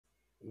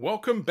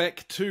Welcome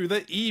back to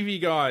the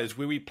EV Guys,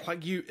 where we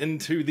plug you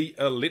into the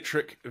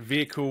electric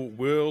vehicle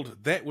world.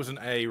 That was an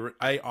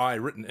AI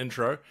written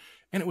intro,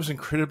 and it was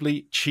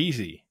incredibly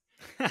cheesy.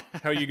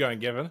 How are you going,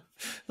 Gavin?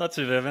 Not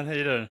too bad, man. How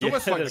you doing? It's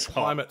almost like the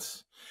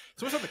climate's.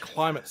 It's almost like the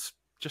climate's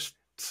just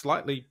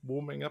slightly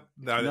warming up.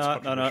 No,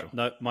 that's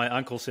no. My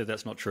uncle said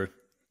that's not true.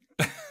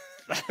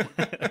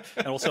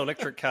 And also,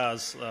 electric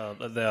cars,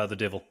 they are the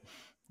devil.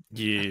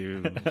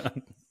 Yeah.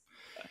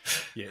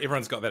 Yeah,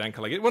 everyone's got that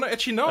uncle again. Well, no,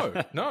 actually, no.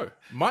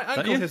 My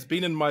uncle has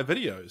been in my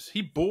videos.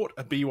 He bought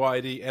a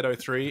BYD Auto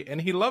 3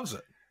 and he loves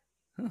it.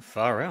 Oh,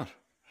 far out.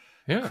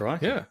 Yeah,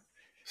 Crikey. yeah.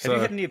 Have you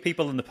had any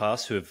people in the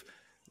past who have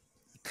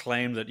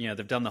claimed that,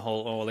 they've done the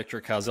whole,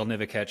 electric cars, they'll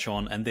never catch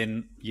on, and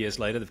then years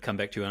later they've come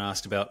back to you and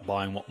asked about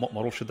buying what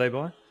model should they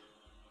buy?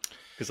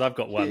 Because I've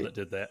got one that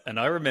did that, and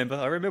I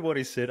remember what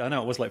he said. I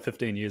know it was like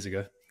 15 years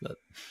ago. But...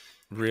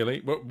 Really?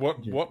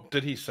 What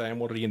did he say, and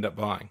what did he end up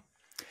buying?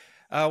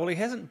 Well, he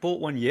hasn't bought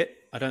one yet,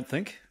 I don't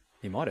think.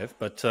 He might have,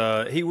 but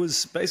he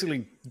was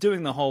basically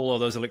doing the whole,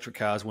 those electric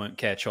cars won't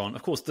catch on.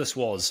 Of course, this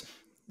was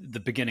the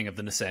beginning of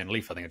the Nissan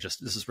Leaf. I think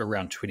this is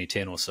around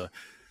 2010 or so.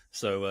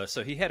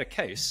 So he had a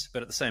case,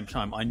 but at the same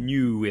time, I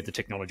knew where the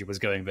technology was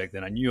going back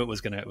then. I knew it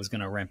was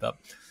gonna ramp up.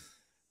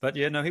 But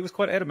yeah, no, he was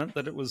quite adamant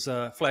that it was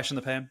flash in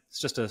the pan. It's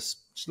just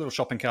little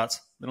shopping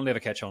carts. It'll never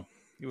catch on.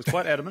 He was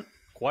quite adamant,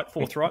 quite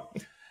forthright.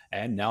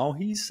 And now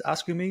he's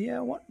asking me,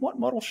 what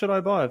model should I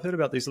buy? I've heard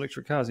about these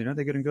electric cars. They're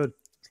getting good.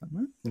 It's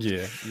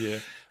like, Yeah.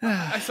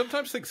 I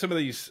sometimes think some of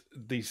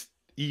these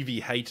EV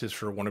haters,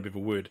 for want of a better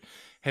word,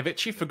 have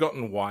actually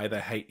forgotten why they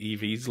hate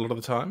EVs a lot of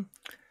the time,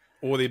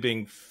 or they're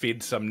being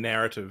fed some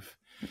narrative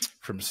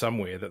from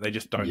somewhere that they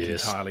just don't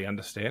entirely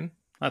understand.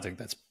 I think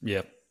that's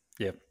yeah.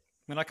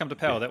 When I come to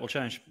power, that will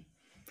change.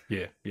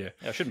 Yeah.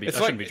 I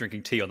shouldn't be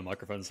drinking tea on the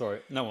microphone. Sorry,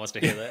 no one wants to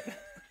hear that.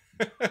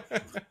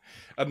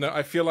 I don't know.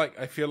 I feel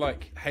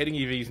like hating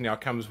EVs now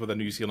comes with a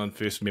New Zealand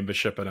First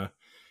membership and a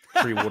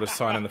Three Waters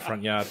sign in the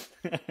front yard.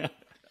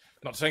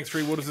 Not saying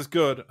Three Waters is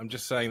good. I'm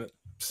just saying that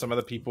some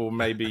other people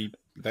maybe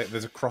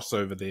there's a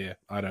crossover there.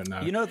 I don't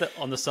know. You know that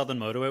on the Southern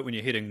Motorway when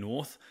you're heading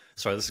north.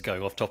 Sorry, this is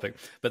going off topic,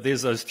 but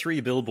there's those 3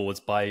 billboards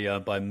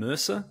by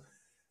Mercer,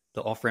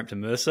 the off ramp to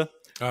Mercer.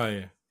 Oh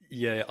yeah.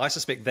 Yeah, I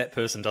suspect that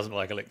person doesn't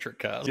like electric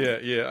cars. Yeah.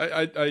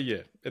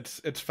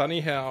 It's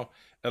funny how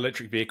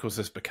electric vehicles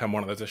has become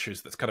one of those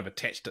issues that's kind of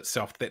attached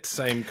itself to that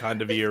same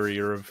kind of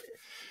area of.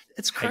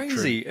 It's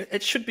crazy.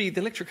 It should be,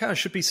 the electric car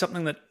should be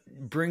something that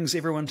brings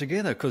everyone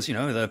together because,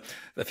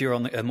 if you're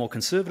on a more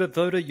conservative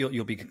voter,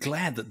 you'll be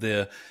glad that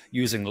they're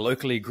using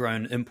locally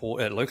grown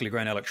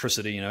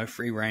electricity,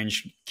 free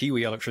range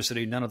Kiwi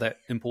electricity, none of that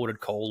imported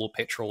coal or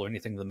petrol or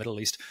anything from the Middle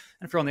East.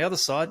 And if you're on the other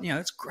side,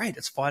 it's great.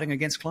 It's fighting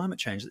against climate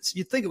change.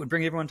 You'd think it would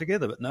bring everyone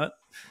together, but no,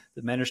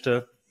 they've managed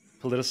to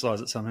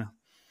politicize it somehow.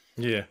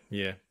 Yeah.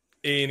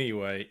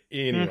 Anyway.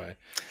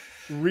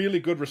 Really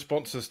good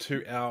responses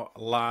to our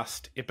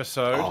last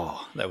episode.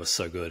 Oh, that was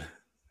so good.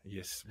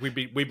 Yes, we've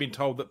been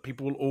told that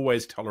people will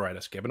always tolerate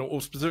us, Gavin,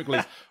 or specifically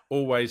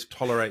always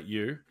tolerate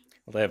you.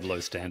 Well, they have low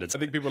standards. I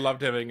think people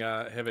loved having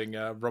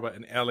Robert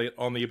and Elliot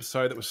on the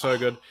episode. That was so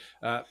good.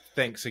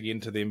 Thanks again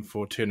to them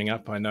for turning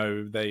up. I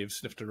know they've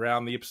sniffed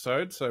around the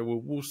episode, so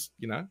we'll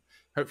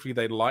hopefully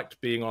they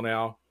liked being on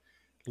our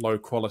low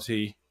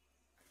quality,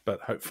 but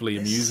hopefully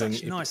amusing.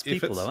 Such nice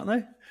people, though, aren't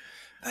they?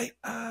 They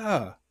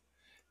are.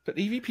 But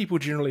EV people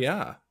generally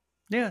are.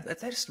 Yeah,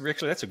 that's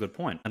a good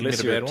point.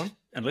 Unless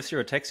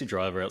you're a taxi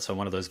driver outside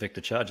one of those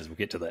Vector Chargers, we'll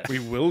get to that. We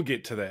will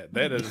get to that.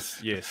 That is,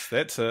 yes,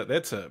 that's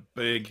a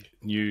big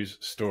news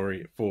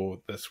story for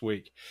this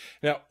week.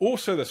 Now,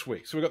 also this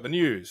week, so we've got the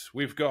news,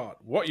 we've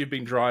got what you've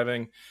been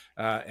driving,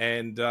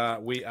 and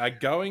we are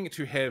going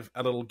to have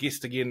a little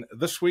guest again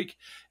this week,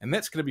 and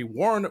that's going to be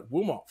Warren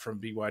Willmot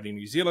from BYD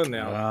New Zealand.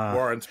 Now,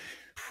 Warren's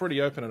pretty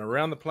open and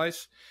around the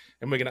place,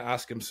 and we're going to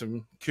ask him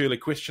some curly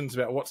questions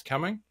about what's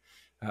coming.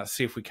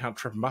 See if we can't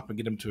trip him up and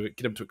get him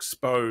to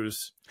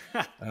expose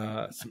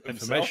some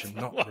information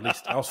not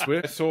released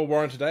elsewhere. I saw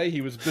Warren today.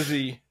 He was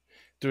busy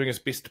doing his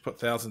best to put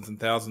thousands and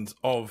thousands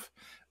of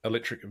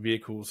electric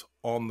vehicles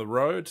on the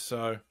road.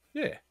 So,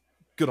 yeah,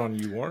 good on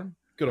you, Warren.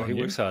 Good on you.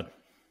 He works hard.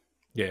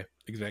 Yeah,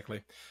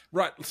 exactly.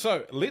 Right,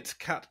 so let's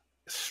cut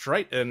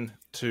straight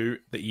into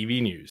the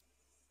EV news.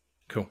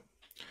 Cool.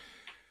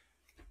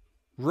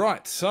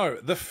 Right, so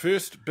the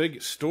first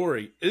big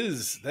story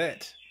is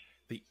that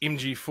the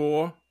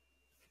MG4...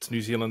 It's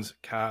New Zealand's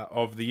car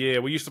of the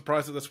year. Were you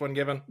surprised at this one,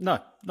 Gavin? No.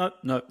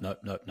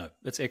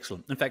 It's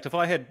excellent. In fact, if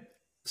I had,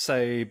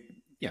 say,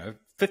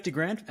 50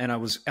 grand and I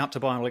was out to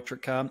buy an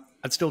electric car,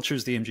 I'd still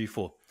choose the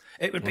MG4.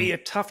 It would be a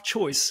tough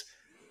choice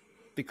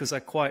because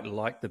I quite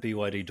like the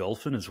BYD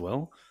Dolphin as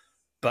well,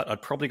 but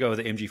I'd probably go with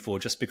the MG4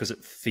 just because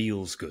it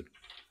feels good.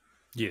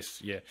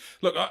 Yes, yeah.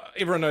 Look,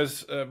 everyone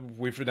knows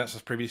we've announced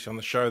this previously on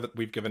the show that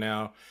we've given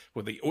the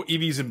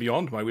EVs and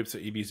Beyond, my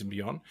website EVs and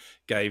Beyond,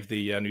 gave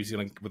the New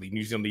Zealand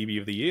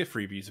EV of the Year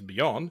for EVs and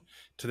Beyond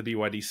to the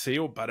BYD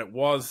seal, but it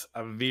was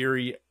a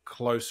very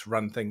close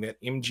run thing.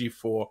 That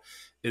MG4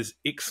 is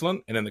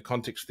excellent, and in the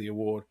context of the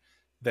award,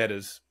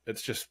 it's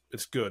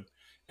good.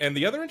 And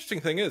the other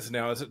interesting thing is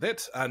now is that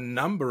that's a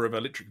number of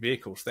electric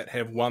vehicles that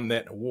have won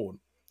that award.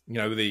 You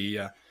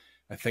know,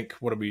 I think,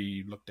 what have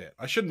we looked at?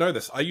 I should know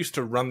this. I used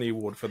to run the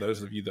award, for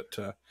those of you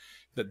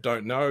that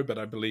don't know, but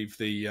I believe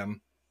the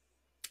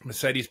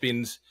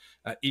Mercedes-Benz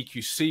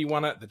EQC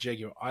won it, the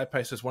Jaguar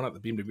I-Pace has won it, the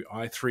BMW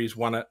i3 has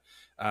won it,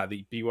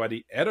 the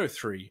BYD Auto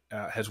 3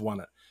 has won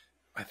it.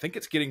 I think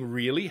it's getting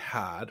really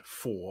hard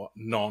for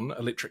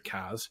non-electric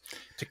cars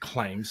to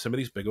claim some of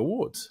these big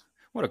awards.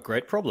 What a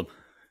great problem.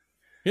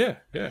 Yeah.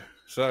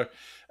 So,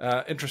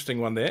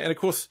 interesting one there. And of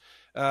course,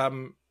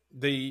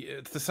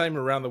 it's the same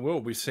around the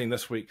world. We've seen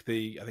this week,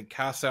 I think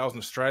Car Sales in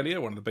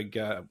Australia, one of the big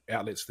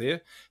outlets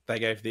there, they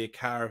gave their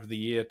car of the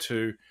year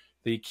to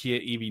the Keir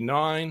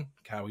EV9,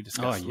 car we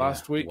discussed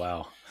last week.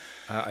 Wow.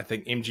 I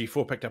think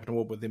MG4 picked up an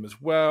award with them as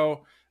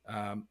well.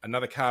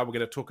 Another car we're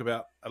going to talk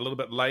about a little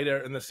bit later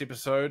in this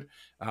episode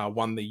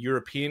won the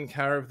European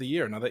Car of the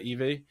Year, another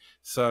EV.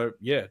 So,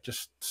 yeah,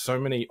 just so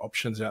many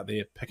options out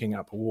there picking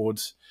up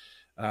awards.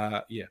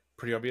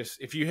 Pretty obvious.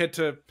 If you had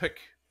to pick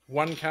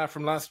one car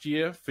from last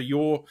year for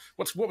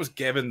what was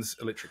Gavin's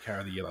electric car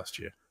of the year last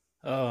year?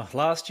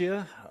 Last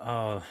year?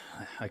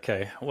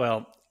 Okay.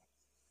 Well,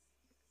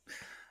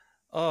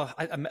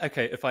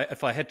 okay. If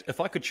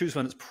I could choose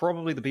one, it's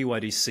probably the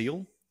BYD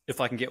Seal.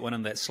 If I can get one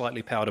in that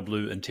slightly powder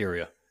blue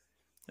interior,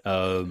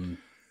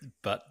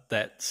 but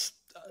it's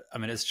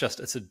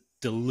a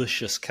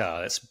delicious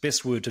car. That's the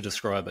best word to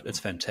describe it. It's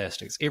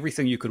fantastic. It's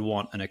everything you could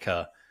want in a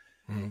car.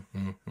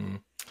 Mm-hmm.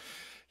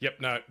 Yep,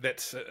 no,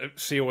 that's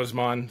Seal was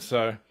mine.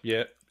 So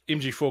yeah,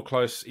 MG4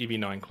 close,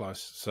 EV9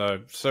 close.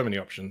 So many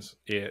options.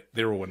 Yeah,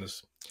 they're all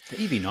winners. The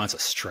EV9's a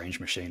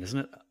strange machine, isn't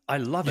it? I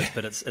love it,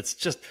 but it's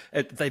just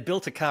they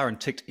built a car and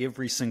ticked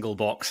every single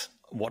box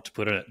what to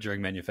put in it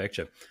during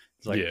manufacture.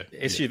 It's like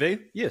SUV,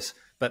 yes,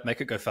 but make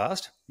it go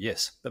fast,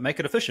 yes, but make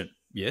it efficient,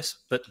 yes,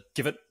 but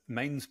give it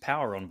mains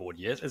power on board,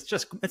 yes.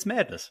 It's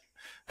madness.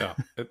 Yeah,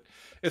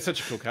 it's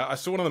such a cool car. I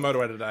saw one on the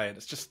motorway today, and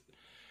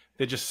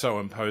they're just so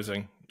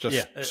imposing.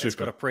 It's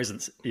got a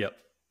presence. Yep.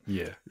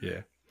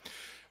 Yeah.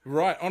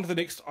 Right, on to the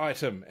next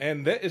item,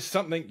 and that is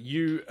something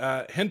you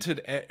hinted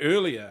at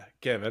earlier,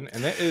 Gavin,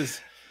 and that is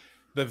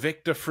the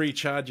vector-free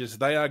chargers.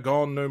 They are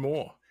gone no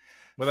more.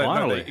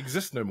 Well, they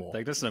exist no more. They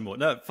exist no more.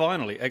 No,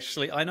 finally.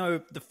 Actually, I know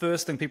the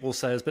first thing people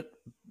say is, but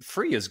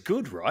free is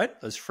good,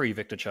 right? Those free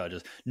vector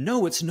chargers.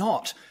 No, it's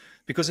not.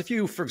 Because if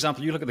you, for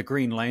example, you look at the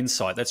Green Lane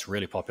site, that's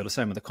really popular.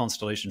 Same with the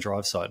Constellation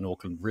Drive site in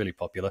Auckland, really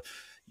popular.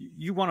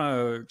 You want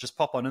to just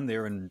pop on in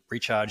there and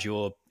recharge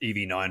your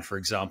EV9, for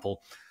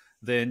example,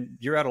 then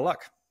you're out of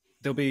luck.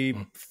 There'll be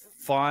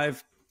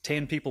 5,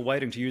 10 people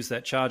waiting to use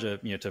that charger,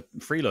 to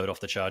freeload off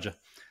the charger.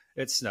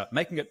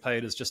 Making it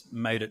paid has just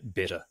made it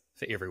better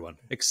for everyone,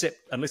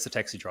 unless the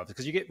taxi drivers,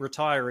 because you get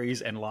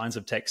retirees and lines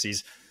of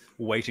taxis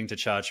waiting to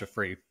charge for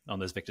free on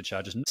those vector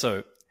chargers.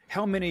 So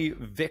how many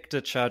vector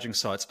charging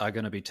sites are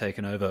going to be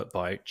taken over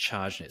by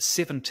ChargeNet?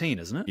 17,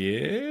 isn't it?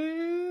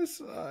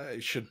 Yes, I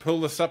should pull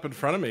this up in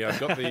front of me. I've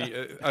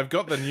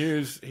got the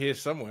news here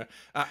somewhere.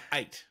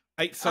 8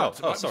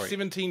 sites. Oh, sorry.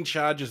 17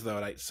 charges though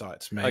at 8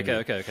 sites. Maybe.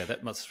 Okay.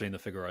 That must have been the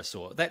figure I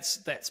saw.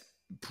 That's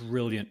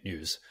brilliant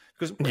news.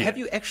 Because have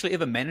you actually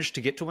ever managed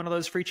to get to one of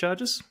those free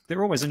chargers?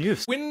 They're always in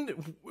use.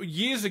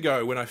 Years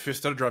ago, when I first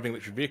started driving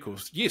electric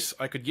vehicles, yes,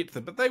 I could get to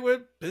them, but they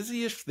were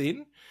busy-ish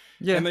then.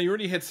 Yeah. And they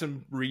already had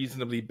some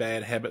reasonably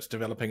bad habits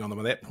developing on them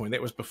at that point.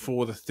 That was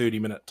before the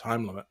 30-minute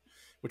time limit,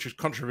 which was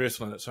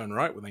controversial in its own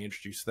right when they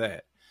introduced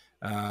that.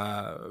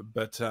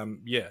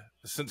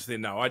 Since then,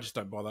 no, I just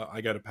don't bother.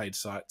 I go to paid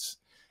sites.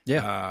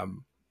 Yeah.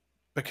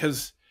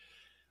 Because,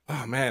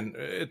 oh man,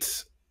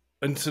 it's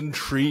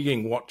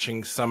intriguing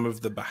watching some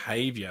of the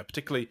behavior,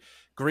 particularly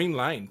Green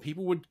Lane.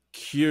 People would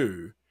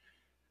queue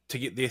to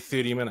get their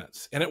 30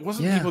 minutes. And it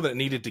wasn't people that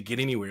needed to get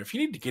anywhere. If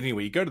you need to get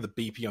anywhere, you go to the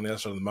BP on the other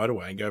side of the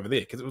motorway and go over there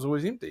because it was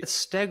always empty. It's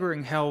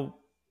staggering how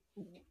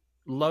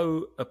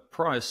low a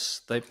price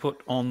they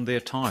put on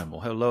their time,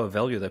 or how low a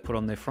value they put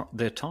on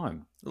their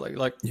time.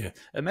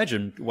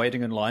 Imagine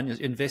waiting in line,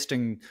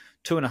 investing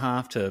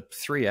 2.5 to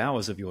 3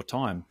 hours of your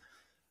time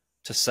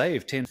to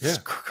save 10. It's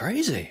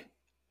crazy.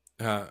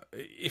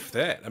 If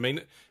that. I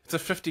mean, it's a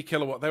 50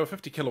 kilowatt. They were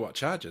 50 kilowatt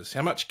chargers.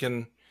 How much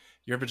can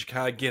your average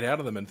car get out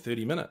of them in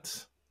 30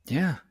 minutes?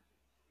 Yeah.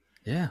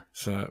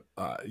 So,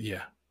 I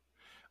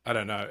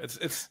don't know.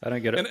 It's I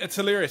don't get it. And it's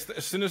hilarious.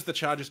 As soon as the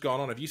charger's gone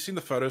on, have you seen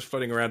the photos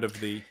floating around of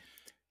the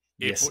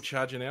airport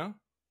charger now?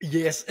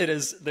 Yes, it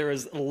is. There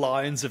is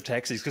lines of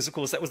taxis because, of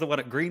course, that was the one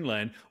at Green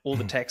Lane. All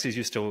the taxis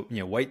used to,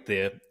 wait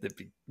there,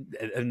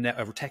 and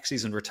now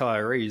taxis and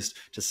retirees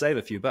to save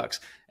a few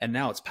bucks. And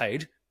now it's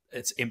paid.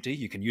 It's empty.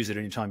 You can use it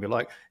anytime you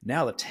like.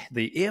 Now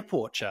the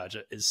airport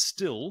charger is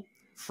still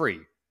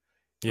free.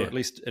 Or at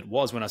least it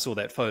was when I saw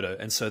that photo.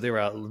 And so there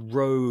are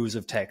rows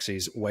of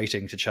taxis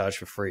waiting to charge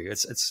for free.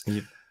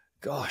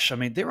 Gosh, I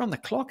mean, they're on the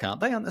clock,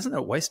 aren't they? Isn't it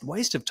a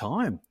waste of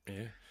time?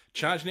 Yeah.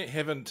 ChargeNet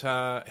haven't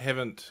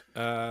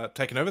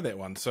taken over that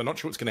one, so not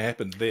sure what's going to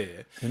happen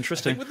there.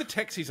 Interesting. I think with the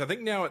taxis, I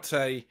think now it's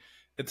a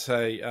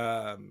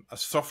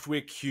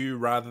software queue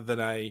rather than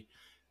a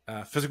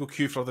physical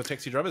queue for the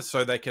taxi drivers,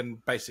 so they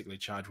can basically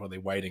charge while they're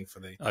waiting for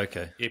the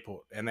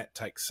airport, and that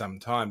takes some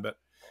time. But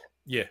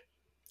yeah,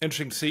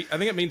 interesting to see. I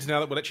think it means now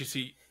that we'll actually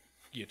see,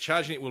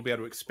 charging it will be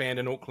able to expand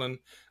in Auckland.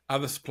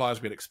 Other suppliers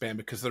will be able to expand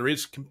because there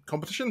is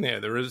competition there.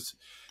 There is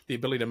the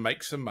ability to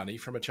make some money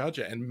from a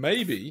charger, and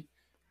maybe,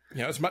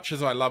 as much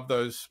as I love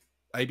those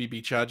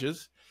ABB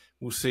chargers,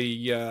 we'll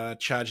see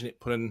ChargeNet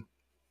put in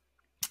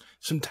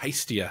some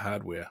tastier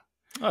hardware.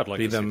 I'd like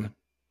to see that.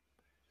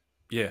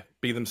 Yeah,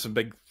 be them some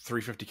big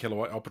 350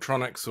 kilowatt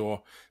Alpatronics,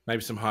 or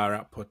maybe some higher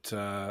output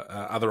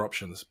other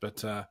options.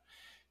 But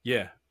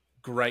yeah,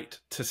 great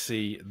to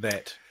see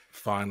that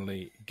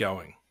finally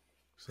going.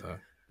 So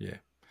yeah.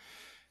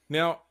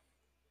 Now,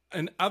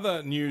 in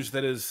other news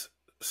that is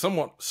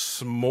somewhat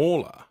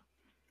smaller,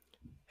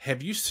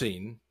 have you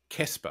seen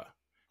Casper?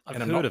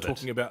 I'm not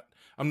talking about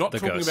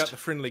the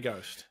friendly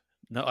ghost.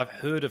 No, I've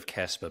heard of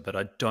Casper, but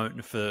I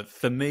don't.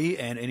 For me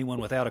and anyone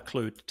without a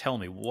clue, tell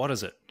me, what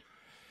is it?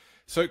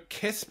 So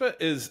Casper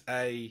is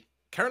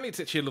currently it's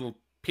actually a little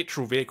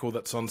petrol vehicle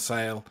that's on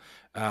sale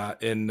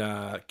in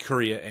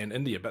Korea and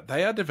India, but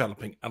they are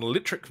developing an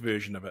electric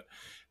version of it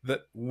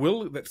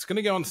that's going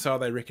to go on sale,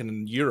 they reckon,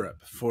 in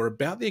Europe for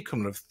about the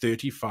equivalent of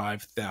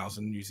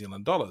 35,000 New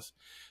Zealand dollars.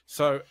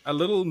 So a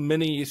little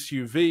mini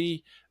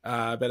SUV,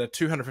 about a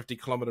 250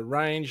 kilometer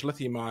range,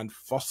 lithium iron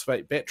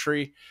phosphate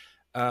battery,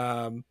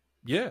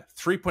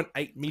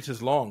 3.8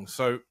 meters long.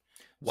 So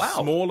wow,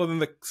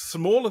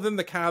 smaller than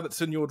the car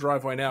that's in your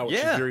driveway now, which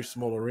is very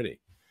small already.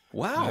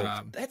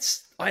 Wow,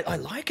 I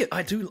like it.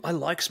 I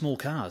like small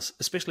cars,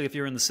 especially if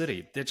you're in the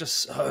city. They're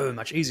just so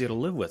much easier to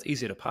live with,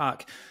 easier to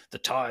park. The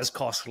tires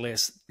cost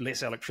less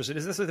electricity.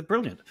 They're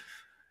brilliant.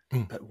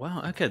 But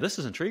wow, okay, this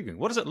is intriguing.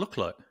 What does it look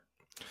like?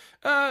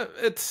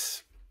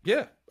 It's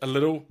a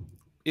little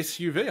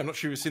SUV. I'm not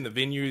sure if you've seen the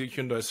Venue, the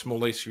Hyundai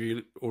small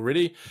SUV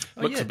already.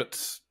 Looks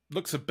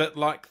a bit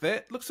like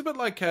that. Looks a bit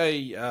like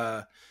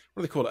a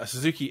what do they call it? A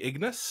Suzuki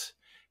Ignis.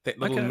 That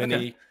little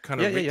mini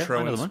kind of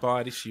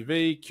retro-inspired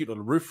SUV, cute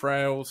little roof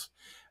rails.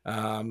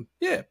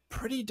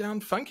 Pretty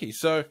darn funky.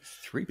 So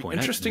 3.8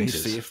 interesting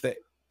meters. to see if that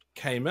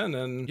came in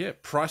and,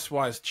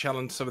 price-wise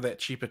challenge some of that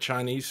cheaper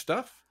Chinese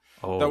stuff.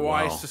 Though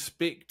I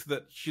suspect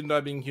that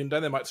Hyundai being Hyundai,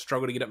 they might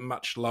struggle to get it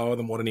much lower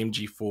than what an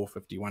MG4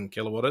 51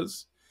 kilowatt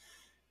is,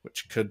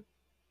 which could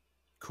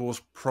cause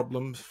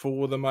problems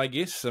for them, I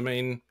guess. I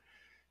mean,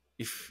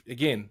 if,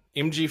 again,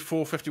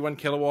 MG4 51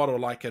 kilowatt or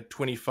like a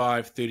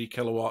 25, 30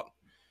 kilowatt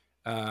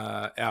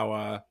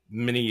our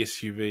mini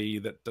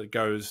SUV that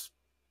goes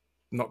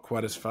not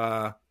quite as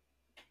far.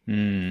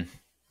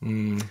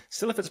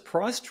 Still, if it's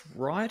priced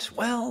right,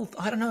 well,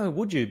 I don't know,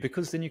 would you?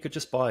 Because then you could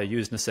just buy a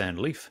used Nissan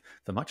Leaf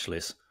for much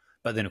less.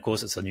 But then, of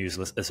course, it's a used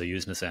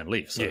Nissan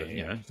Leaf, so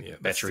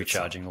battery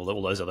charging,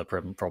 all those other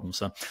problems.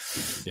 So,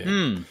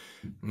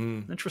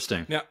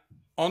 interesting. Now,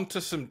 on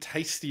to some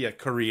tastier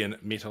Korean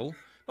metal.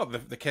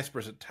 Not the Casper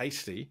isn't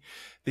tasty.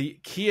 The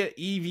Keir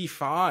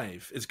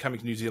EV5 is coming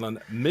to New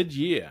Zealand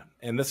mid-year,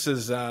 and this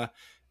has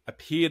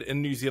appeared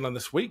in New Zealand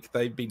this week.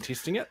 They've been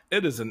testing it.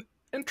 It is an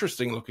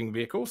interesting-looking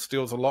vehicle.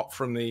 Steals a lot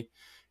from the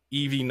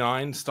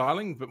EV9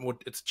 styling, but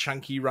it's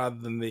chunky rather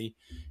than the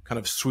kind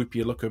of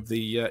swoopy look of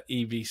the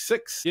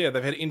EV6. Yeah,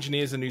 they've had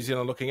engineers in New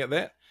Zealand looking at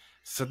that,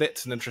 so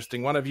that's an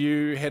interesting one. Have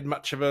you had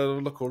much of a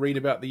look or read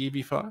about the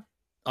EV5?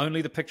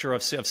 Only the picture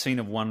I've seen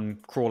of one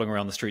crawling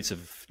around the streets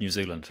of New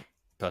Zealand.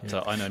 But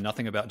I know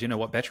nothing about. Do you know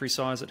what battery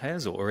size it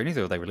has, or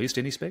anything? Have they released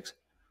any specs?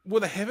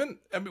 Well, they haven't.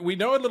 I mean, we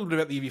know a little bit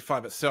about the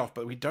EV5 itself,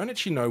 but we don't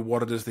actually know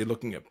what it is they're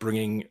looking at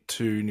bringing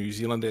to New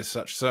Zealand as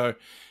such. So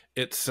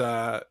it's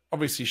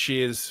obviously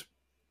shares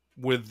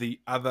with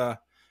the other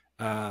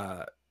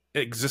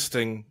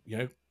existing,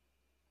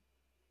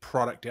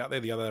 product out there,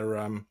 the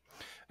other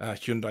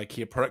Hyundai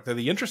Kia product. Though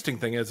the interesting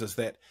thing is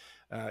that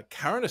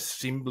current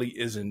assembly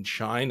is in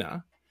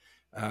China,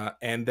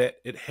 and that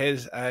it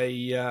has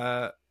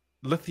a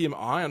lithium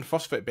iron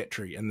phosphate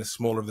battery in the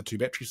smaller of the two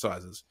battery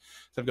sizes.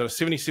 So they've got a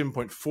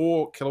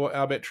 77.4 kilowatt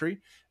hour battery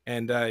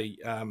and a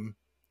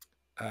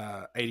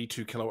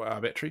 82 kilowatt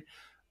hour battery.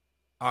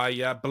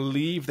 I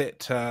believe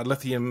that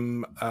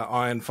lithium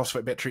iron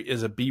phosphate battery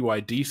is a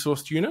BYD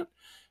sourced unit.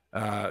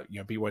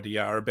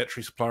 BYD are a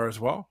battery supplier as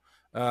well.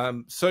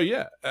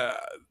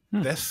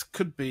 This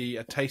could be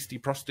a tasty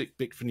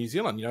prospect for New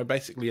Zealand.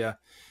 Basically an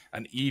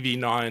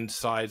EV9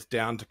 size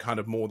down to kind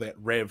of more that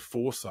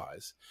RAV4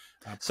 size.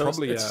 So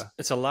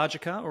it's a larger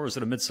car, or is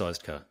it a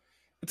mid-sized car?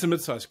 It's a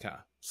mid-sized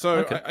car.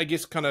 So I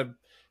guess kind of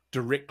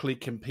directly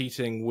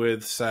competing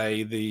with,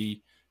 say,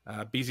 the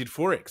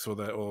BZ4X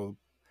or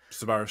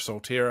Subaru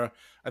Solterra.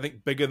 I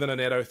think bigger than an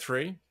Atto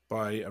 3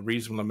 by a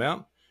reasonable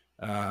amount.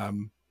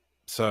 It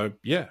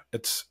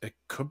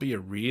could be a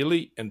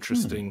really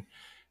interesting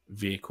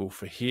vehicle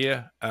for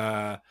here.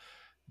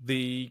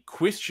 The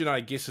question, I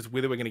guess, is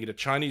whether we're going to get a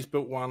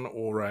Chinese-built one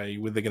or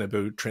whether they're going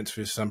to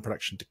transfer some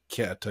production to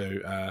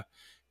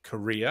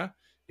Korea.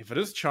 If it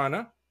is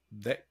China,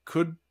 that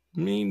could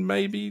mean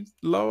maybe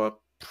lower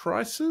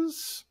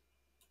prices.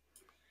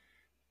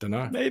 Don't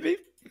know. Maybe.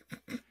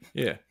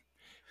 Yeah.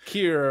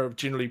 Keir are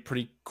generally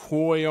pretty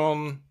coy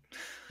on,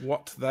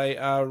 what they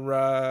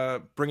are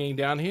bringing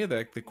down here.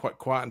 They're quite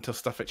quiet until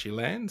stuff actually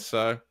lands.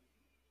 So,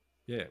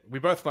 yeah, we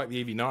both like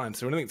the EV9.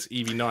 So anything that's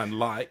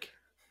EV9-like.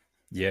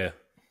 Yeah.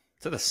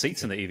 So the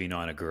seats in the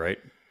EV9 are great.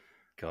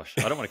 Gosh,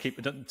 I don't want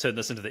to turn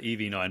this into the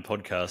EV9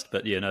 podcast,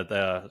 but yeah,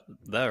 no,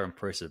 they're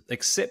impressive.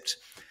 Except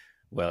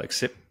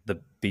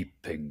the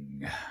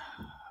beeping.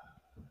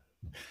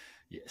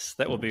 Yes,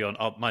 that will be on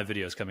my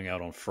videos coming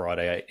out on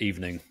Friday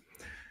evening.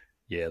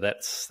 Yeah,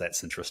 that's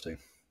interesting.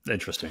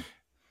 Interesting.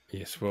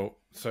 Yes, well,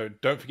 so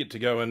don't forget to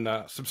go and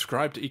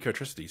subscribe to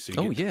Ecotricity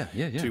so you get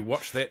to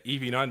watch that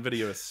EV9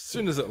 video as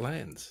soon as it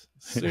lands.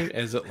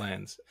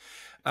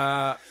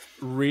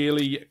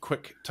 Really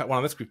quick one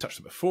on this, we've touched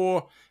it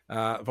before.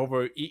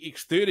 Volvo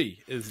EX30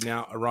 is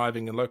now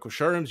arriving in local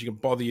showrooms. You can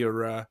bother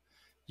your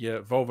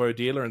Volvo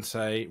dealer and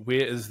say,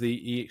 where is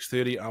the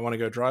EX30? I want to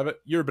go drive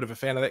it. You're a bit of a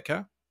fan of that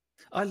car?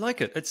 I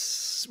like it.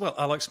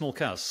 I like small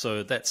cars,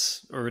 so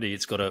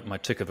it's got my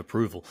tick of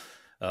approval.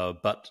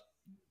 But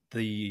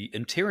the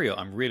interior,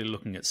 I'm really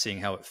looking at seeing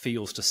how it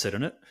feels to sit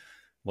in it,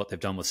 what they've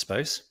done with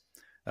space.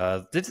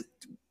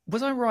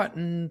 Was I right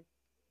in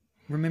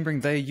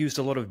remembering they used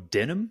a lot of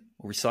denim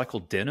or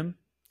recycled denim?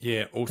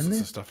 Yeah, all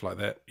sorts of stuff like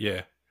that.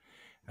 Yeah.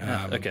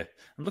 Okay.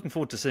 I'm looking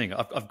forward to seeing it.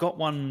 I've got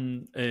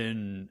one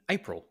in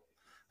April.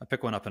 I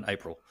pick one up in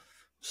April.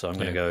 So I'm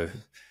going to go.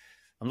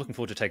 I'm looking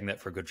forward to taking that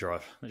for a good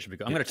drive. That should be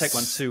good. I'm going to take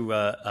one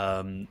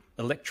to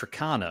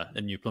Electricana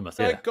in New Plymouth.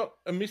 I got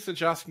a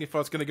message asking if I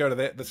was going to go to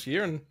that this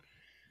year, and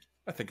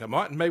I think I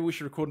might. And maybe we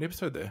should record an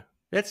episode there.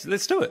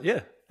 Let's do it.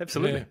 Yeah,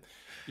 absolutely.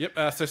 Yeah.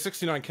 Yep. So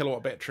 69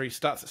 kilowatt battery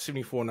starts at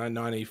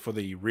 74,990 for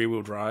the rear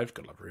wheel drive.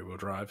 Gotta love rear wheel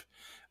drive.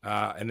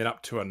 And then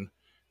up to an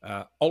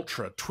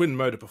ultra twin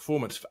motor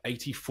performance for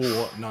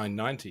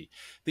 84,990.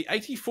 The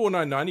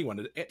 84,990 one,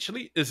 it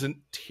actually isn't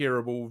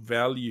terrible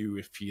value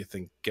if you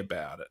think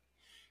about it.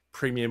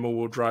 Premium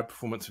all-wheel drive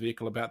performance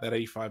vehicle about that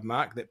 85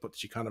 mark. That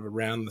puts you kind of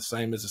around the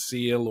same as a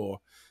Seal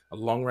or a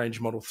long-range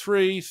Model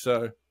 3.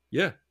 So,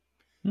 yeah,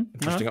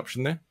 interesting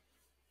option there.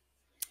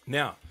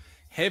 Now,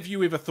 have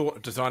you ever thought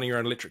of designing your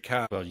own electric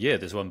car? Well, yeah,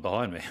 there's one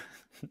behind me.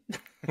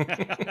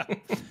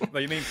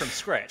 But you mean from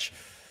scratch?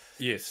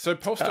 Yes. So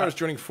Polestar is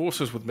joining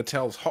forces with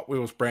Mattel's Hot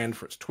Wheels brand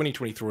for its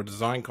 2023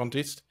 design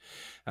contest.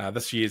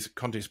 This year's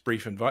contest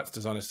brief invites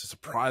designers to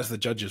surprise the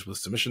judges with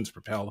submissions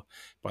propelled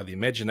by the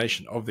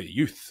imagination of their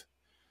youth.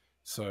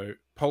 So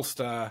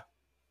Polestar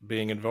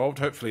being involved.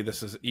 Hopefully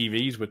this is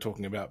EVs we're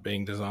talking about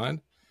being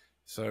designed.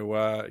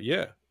 So,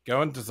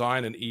 go and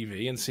design an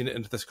EV and send it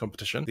into this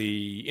competition.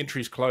 The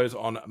entries close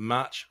on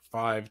March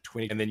 5,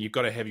 20, and then you've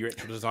got to have your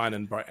actual design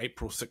in by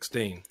April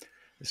 16.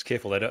 Just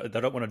careful, they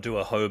don't want to do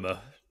a Homer.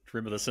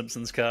 Remember the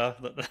Simpsons car?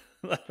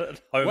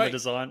 That Homer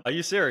design? Are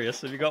you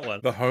serious? Have you got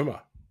one? The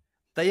Homer.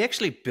 They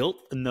actually built...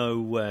 No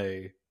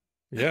way.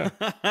 Yeah.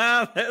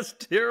 That's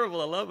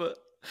terrible. I love it.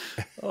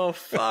 Oh,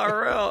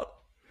 far out.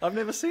 I've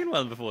never seen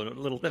one before.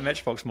 The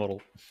Matchbox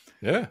model.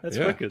 Yeah. That's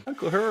wicked.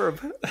 Uncle Herb.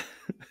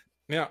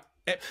 Now,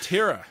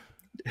 Aptera.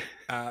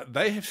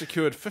 They have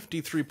secured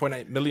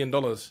 $53.8 million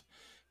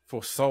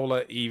for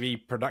solar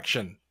EV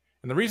production.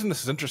 And the reason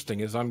this is interesting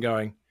is I'm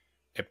going...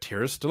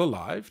 Aptera's still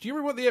alive. Do you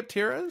remember what the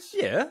Aptera is?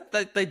 Yeah,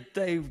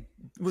 they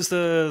was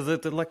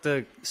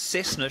the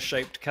Cessna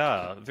shaped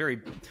car, very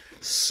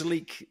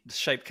sleek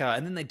shaped car,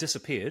 and then they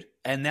disappeared,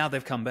 and now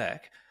they've come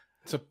back.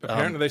 So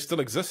apparently they still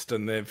exist,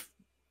 and they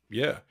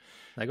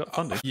got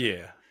funded.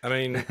 I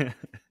mean,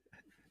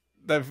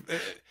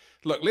 they've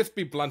look. Let's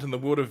be blunt. In the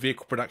world of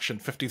vehicle production,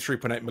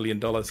 $53.8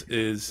 million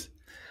is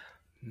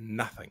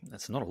nothing.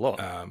 That's not a lot,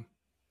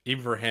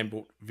 even for a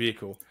hand-built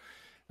vehicle.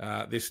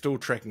 They're still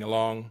tracking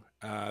along.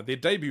 Their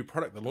debut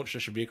product, the launch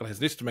edition vehicle, has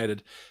an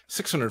estimated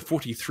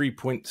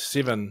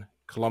 643.7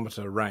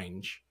 kilometre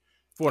range,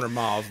 400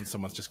 miles, and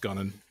someone's just gone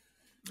and...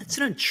 It's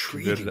an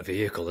intriguing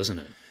vehicle, isn't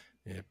it?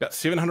 Yeah, about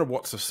 700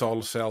 watts of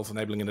solar cells,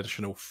 enabling an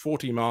additional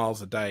 40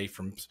 miles a day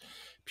from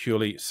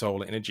purely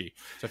solar energy.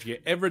 So if you're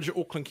an average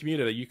Auckland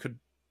commuter, you could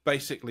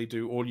basically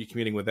do all your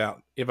commuting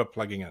without ever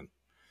plugging in.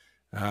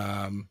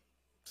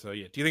 Do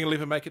you think it'll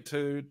ever make it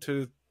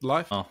to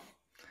life? Oh.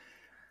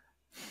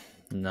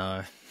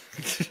 No.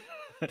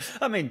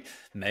 I mean,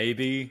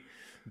 maybe,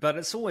 but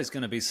it's always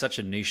going to be such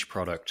a niche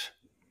product.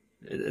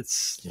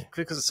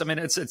 Because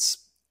it's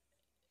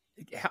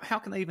how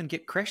can they even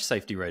get crash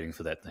safety rating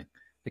for that thing?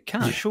 It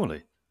can't,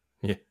 surely.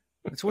 Yeah.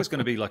 It's always going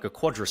to be like a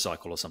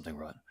quadricycle or something,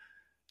 right?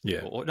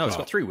 Yeah. No, it's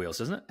got 3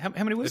 wheels, isn't it? How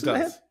many wheels does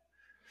it have?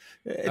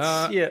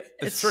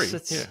 It's 3.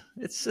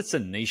 It's a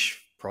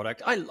niche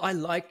product. I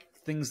like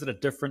things that are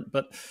different,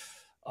 but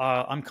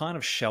I'm kind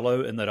of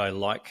shallow in that I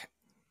like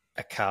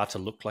a car to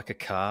look like a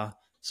car,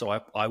 so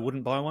I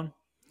wouldn't buy one.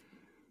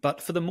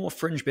 But for the more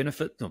so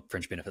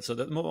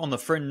the more on the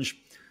fringe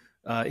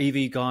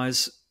EV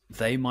guys,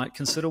 they might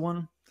consider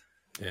one.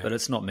 Yeah. But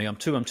it's not me. I'm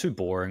too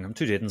boring. I'm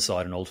too dead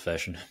inside and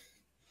old-fashioned.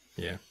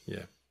 Yeah.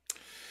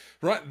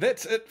 Right,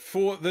 that's it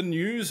for the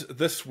news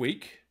this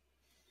week.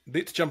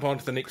 Let's jump on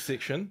to the next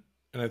section,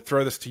 and I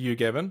throw this to you,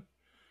 Gavin.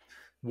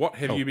 What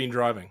have you been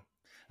driving?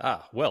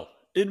 Well,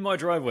 in my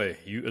driveway,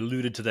 you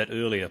alluded to that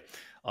earlier,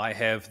 I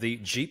have the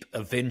Jeep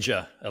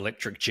Avenger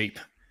electric Jeep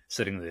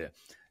sitting there.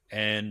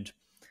 And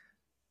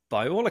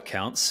by all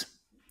accounts,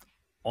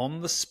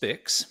 on the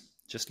specs,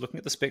 just looking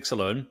at the specs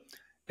alone,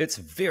 it's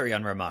very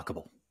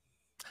unremarkable.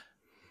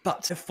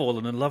 But I've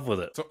fallen in love with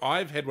it. So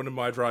I've had one in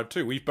my drive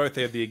too. We've both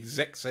had the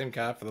exact same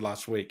car for the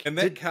last week. And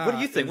that car, what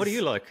do you think? What do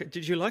you like?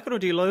 Did you like it, or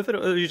do you loathe it,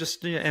 or are you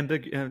just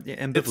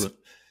ambivalent?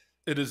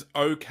 It is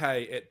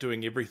okay at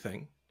doing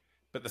everything,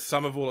 but the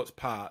sum of all its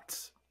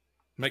parts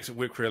makes it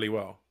work really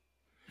well.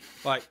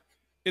 Like,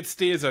 it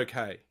steers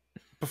okay.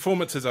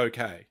 Performance is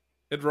okay.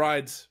 It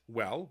rides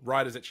well.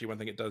 Ride is actually one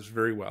thing it does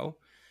very well.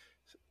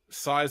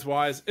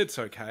 Size-wise, it's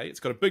okay. It's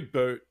got a big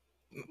boot,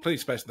 plenty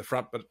of space in the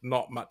front, but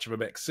not much of a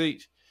back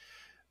seat.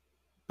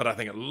 But I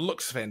think it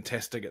looks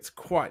fantastic. It's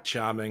quite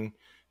charming.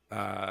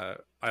 I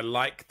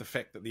like the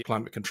fact that the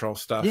climate control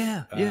stuff.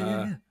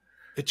 Yeah.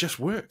 It just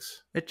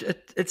works.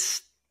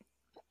 It's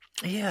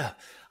yeah.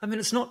 I mean,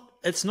 it's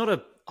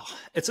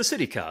a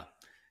city car,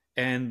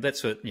 and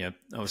that's what I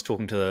was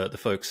talking to the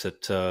folks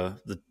at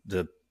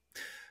the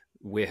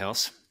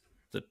warehouse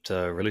that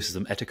releases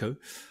them, Attico.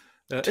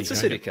 It's a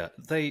city car.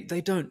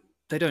 They don't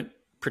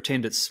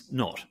pretend it's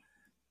not,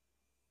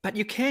 but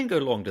you can go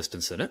long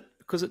distance in it.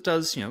 Because it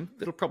does,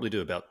 it'll probably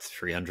do about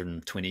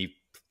 320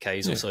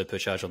 Ks or so per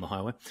charge on the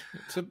highway.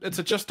 It's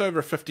a just over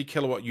a 50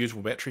 kilowatt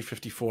usable battery,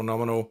 54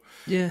 nominal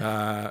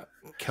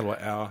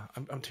kilowatt hour.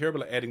 I'm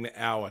terrible at adding the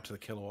hour to the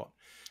kilowatt.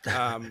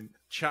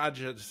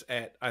 Charges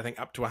at, I think,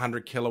 up to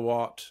 100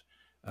 kilowatt.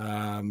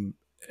 And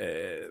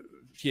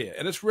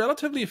it's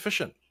relatively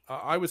efficient.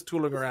 I was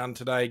tooling around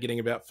today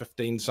getting about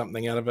 15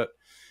 something out of it.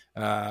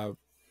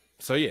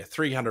 So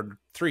 300,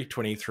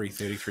 320,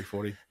 330,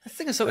 340. The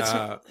thing is,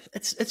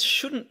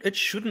 it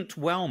shouldn't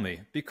wow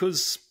me,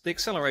 because the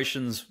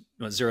acceleration's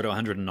 0 to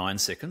 100 in 9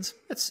 seconds.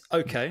 It's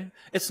okay.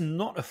 It's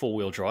not a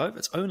 4-wheel drive.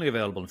 It's only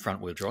available in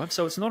front-wheel drive,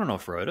 so it's not an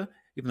off-roader,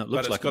 even though it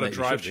looks like it's got a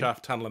drive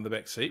shaft tunnel in the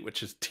back seat,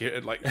 which is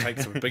it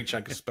takes a big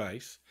chunk of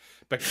space,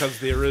 because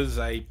there is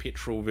a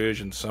petrol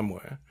version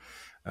somewhere.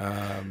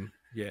 I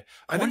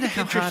think the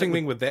interesting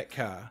thing with that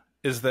car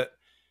is that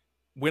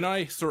when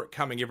I saw it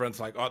coming, everyone's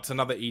like, oh, it's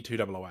another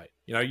E2008.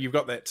 You've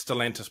got that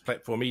Stellantis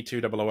platform,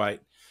 E2008,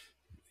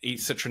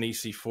 Citroen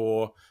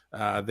EC4,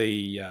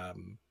 the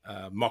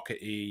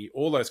Mokka-E,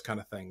 all those kind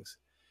of things.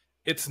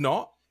 It's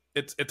not.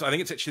 I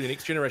think it's actually the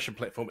next generation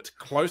platform. It's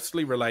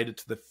closely related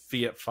to the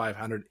Fiat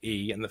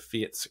 500e and the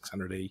Fiat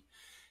 600e,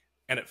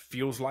 and it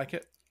feels like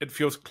it. It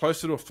feels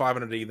closer to a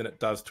 500e than it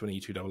does to an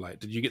E288.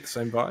 Did you get the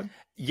same vibe?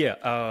 Yeah.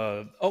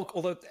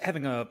 Although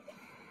having a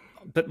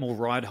bit more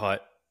ride height,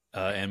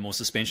 and more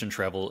suspension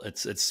travel,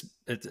 it's a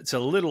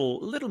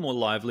little more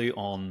lively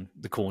on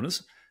the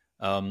corners,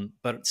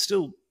 but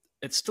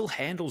it still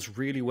handles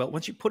really well.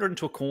 Once you put it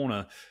into a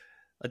corner,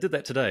 I did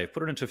that today.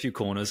 Put it into a few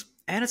corners,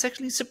 and it's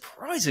actually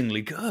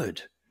surprisingly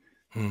good.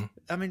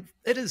 I mean,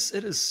 it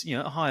is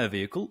a higher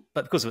vehicle,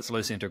 but because of its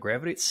low center of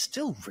gravity, it's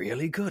still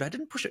really good. I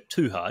didn't push it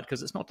too hard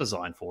because it's not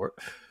designed for it,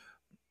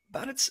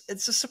 but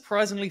it's a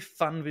surprisingly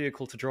fun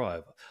vehicle to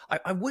drive.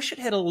 I wish it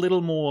had a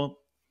little more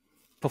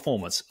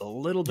performance, a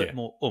little bit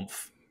more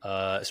oomph,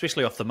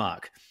 especially off the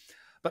mark.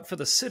 But for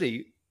the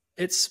city,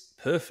 it's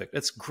perfect.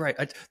 It's great.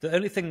 The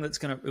only thing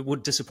it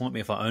would disappoint me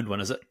if I owned one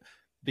is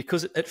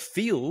because it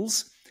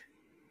feels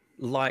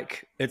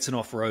like it's an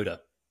off-roader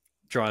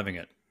driving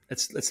it.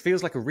 It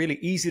feels like a really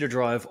easy to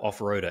drive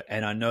off-roader,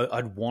 and I know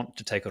I'd want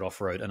to take it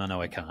off-road, and I know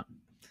I can't.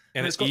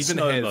 And it's got even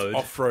snow has mode.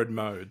 Off-road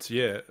modes,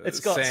 yeah. It's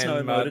got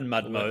snow mode and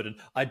mud mode. And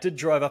I did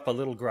drive up a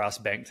little grass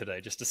bank today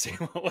just to see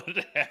what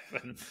would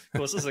happen. Of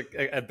course, this is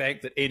a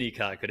bank that any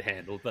car could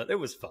handle, but it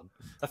was fun.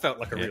 I felt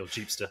like a real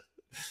Jeepster.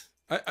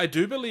 I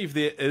do believe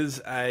there is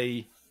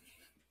a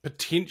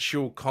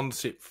potential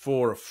concept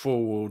for a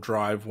 4-wheel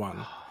drive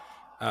one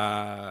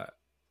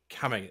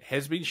coming. It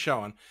has been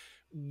shown.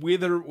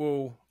 Whether it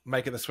will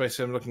make it this way,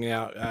 so I'm looking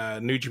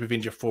out new Jeep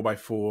Avenger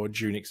 4x4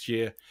 due next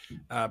year,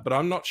 but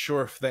I'm not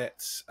sure if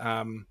that's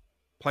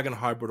plug-in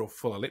hybrid or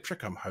full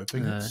electric. I'm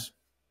hoping it's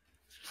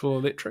full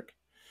electric.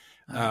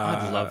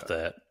 I'd love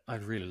that.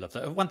 I'd really love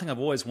that. One thing I've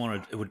always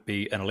wanted, it would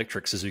be an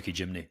electric Suzuki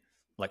Jimny,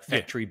 like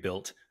factory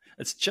built.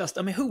 It's just,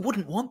 I mean, who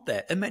wouldn't want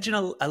that? Imagine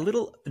a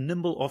little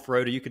nimble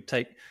off-roader you could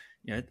take,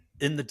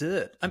 in the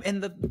dirt.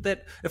 And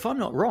that, if I'm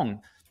not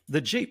wrong, the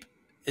Jeep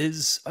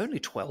is only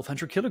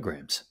 1,200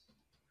 kilograms.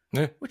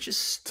 Yeah, which is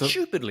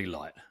stupidly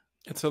light.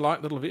 It's a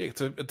light little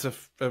vehicle. It's a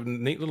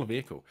neat little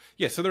vehicle.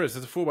 Yeah, so there's a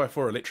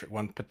 4x4 electric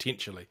one,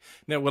 potentially.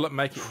 Now, will it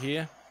make it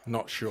here?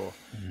 Not sure.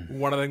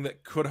 One thing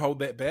that could hold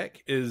that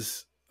back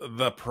is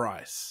the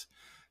price.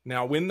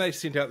 Now, when they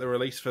sent out the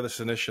release for this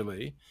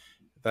initially,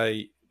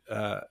 they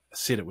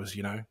said it was,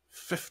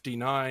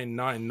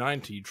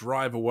 $59,990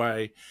 drive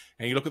away.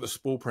 And you look at the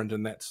small print,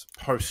 and that's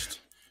post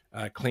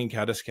clean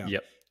car discount.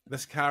 Yep.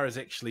 This car is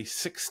actually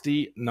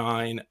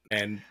 $69,000,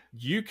 and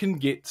you can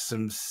get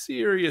some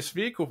serious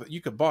vehicle. You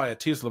could buy a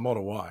Tesla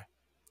Model Y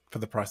for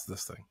the price of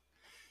this thing.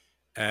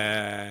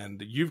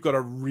 And you've got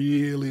to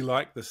really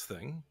like this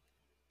thing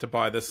to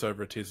buy this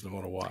over a Tesla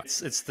Model Y.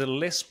 It's the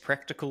less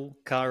practical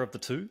car of the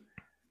two,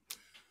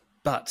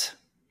 but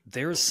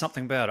there is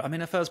something about it. I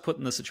mean, if I was put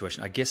in this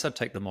situation, I guess I'd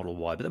take the Model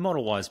Y, but the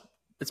Model Y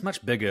it's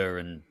much bigger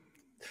and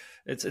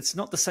it's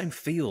not the same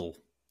feel.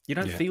 You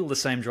don't feel the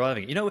same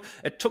driving. You know,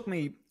 it took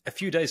me a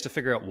few days to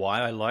figure out why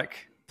I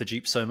like the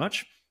Jeep so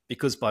much,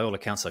 because by all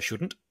accounts I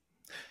shouldn't.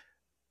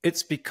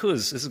 It's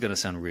because, this is going to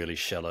sound really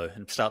shallow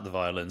and start the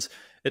violins,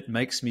 it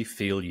makes me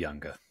feel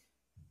younger.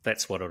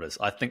 That's what it is.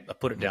 I think I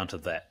put it down to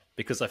that,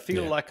 because I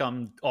feel like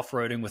I'm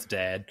off-roading with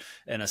Dad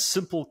in a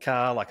simple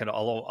car,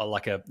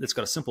 it's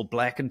got a simple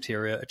black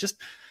interior.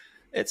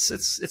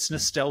 It's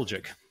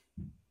nostalgic.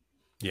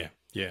 Yeah.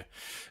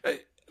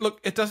 Look,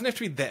 it doesn't have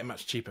to be that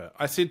much cheaper.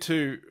 I said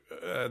to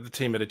the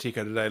team at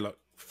Ateco today, look,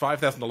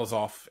 $5,000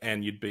 off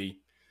and you'd be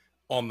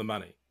on the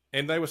money.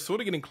 And they were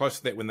sort of getting close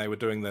to that when they were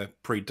doing the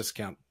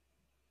pre-discount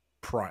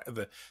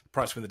the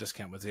price when the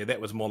discount was there.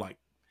 That was more like,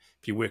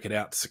 if you work it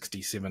out,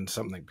 67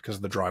 something, because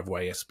of the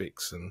driveway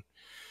aspects and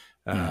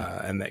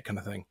that kind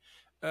of thing.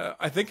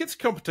 I think its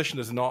competition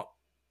is not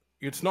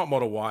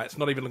Model Y. It's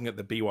not even looking at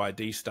the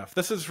BYD stuff.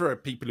 This is for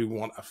people who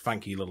want a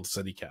funky little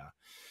city car.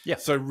 Yeah.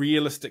 So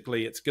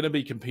realistically, it's going to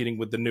be competing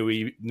with the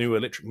new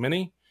electric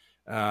Mini.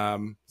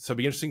 So it'll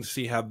be interesting to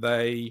see how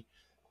they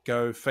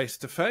go face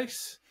to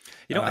face.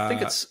 You know, I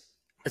think it's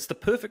the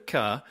perfect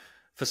car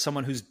for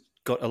someone who's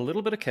got a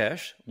little bit of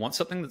cash, wants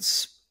something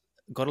that's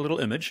got a little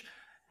image,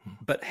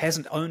 but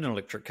hasn't owned an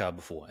electric car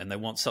before, and they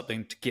want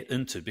something to get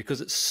into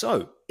because it's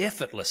so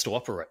effortless to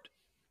operate.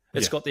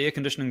 It's got the air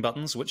conditioning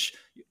buttons, which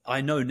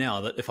I know now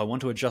that if I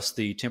want to adjust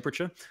the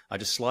temperature, I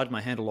just slide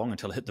my hand along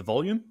until I hit the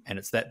volume, and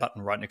it's that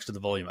button right next to the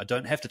volume. I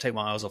don't have to take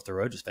my eyes off the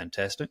road. It's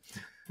fantastic.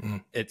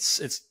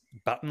 It's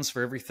buttons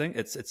for everything.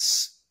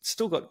 It's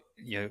still got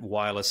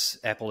wireless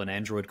Apple and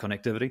Android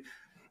connectivity,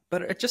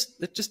 but it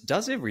just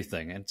does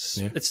everything.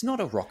 It's not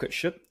a rocket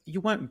ship.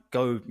 You won't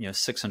go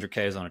 600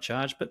 k's on a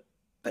charge, but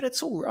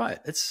it's all right.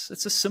 It's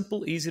a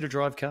simple, easy to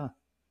drive car.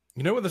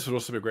 You know what this would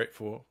also be great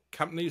for?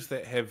 Companies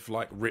that have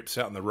like reps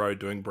out on the road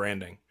doing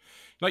branding.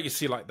 Like you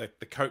see like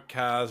the Coke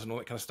cars and all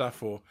that kind of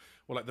stuff, or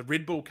like the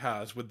Red Bull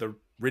cars with the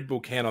Red Bull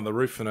can on the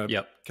roof and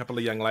a couple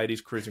of young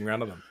ladies cruising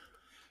around in them.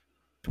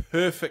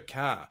 Perfect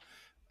car.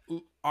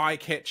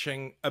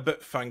 Eye-catching, a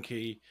bit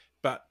funky,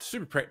 but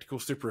super practical,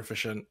 super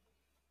efficient.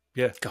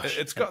 Yeah, gosh,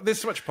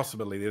 there's so much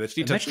possibility there. They just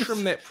need to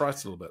trim that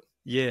price a little bit.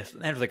 Yeah,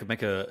 and if they could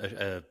make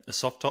a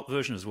soft top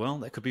version as well,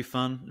 that could be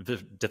fun. A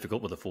bit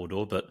difficult with a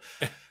 4-door, but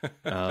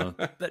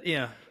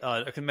yeah,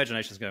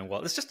 imagination's going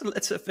wild.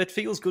 It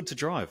feels good to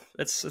drive.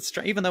 It's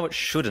even though it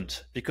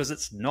shouldn't, because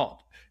it's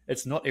not.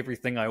 It's not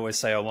everything I always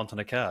say I want in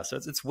a car. So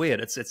it's weird.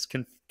 It's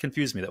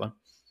confused me, that one.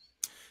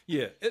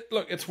 Yeah,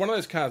 look, it's one of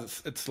those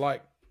cars. It's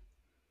like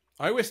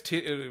I always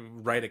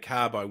rate a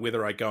car by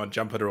whether I go and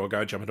jump it or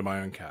go jump into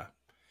my own car.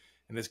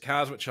 And there's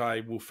cars which I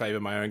will favour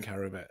my own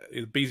car over.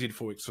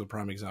 BZ4X is a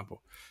prime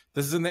example.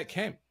 This is in that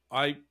camp.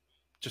 I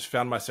just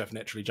found myself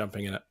naturally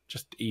jumping in it.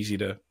 Just easy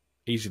to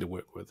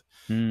work with.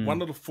 One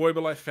little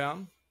foible I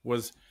found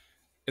was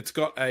it's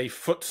got a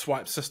foot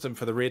swipe system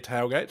for the rear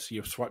tailgate. So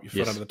you swipe your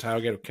foot under the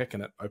tailgate or kick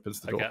and it opens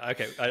the door.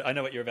 Okay. I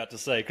know what you're about to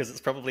say because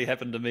it's probably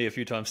happened to me a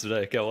few times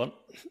today. Go on.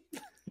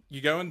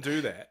 You go and do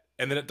that.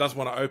 And then it does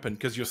want to open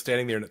because you're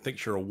standing there and it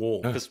thinks you're a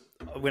wall. Because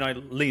when I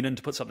lean in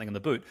to put something in the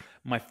boot,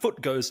 my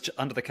foot goes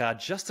under the car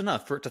just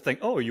enough for it to think,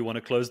 oh, you want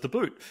to close the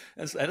boot.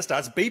 And it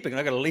starts beeping and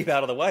I've got to leap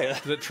out of the way.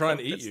 Did it try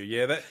and eat you?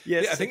 Yeah,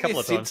 I think there's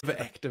a sense of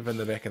active in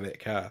the back of that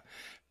car.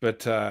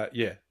 But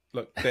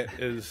look,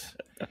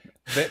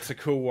 that's a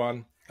cool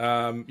one.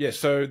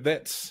 So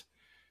that's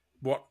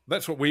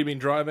what we've been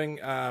driving.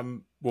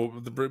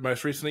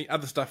 Most recently,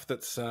 other stuff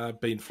that's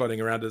been floating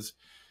around is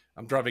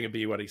I'm driving a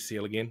BYD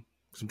Seal again.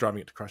 I'm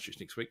driving it to Christchurch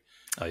next week.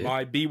 Oh, yeah.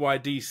 My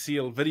BYD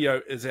Seal video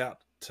is out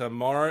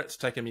tomorrow. It's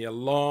taken me a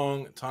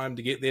long time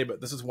to get there, but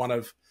this is one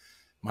of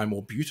my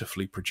more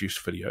beautifully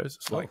produced videos.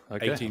 It's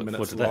 18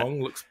 minutes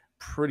long. Looks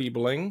pretty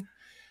bling.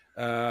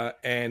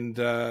 And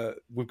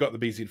we've got the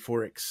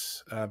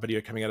BZ4X video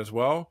coming out as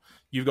well.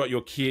 You've got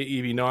your Keir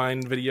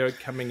EV9 video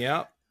coming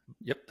out.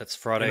 Yep, that's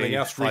Friday. Anything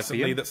else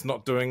recently that's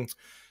not doing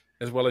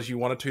as well as you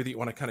wanted to, that you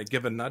want to kind of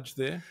give a nudge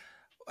there?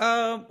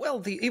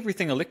 The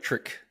Everything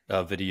Electric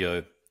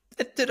video...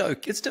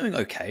 It's doing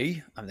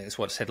okay. I think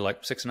it's had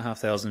like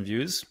 6,500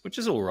 views, which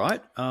is all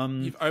right.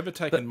 You've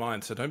overtaken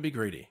mine, so don't be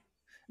greedy.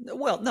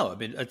 Well, no, I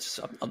mean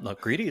I'm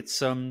not greedy.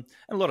 It's a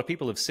lot of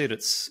people have said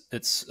it's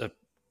a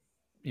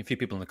few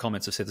people in the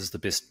comments have said this is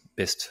the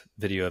best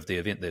video of the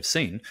event they've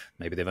seen.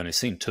 Maybe they've only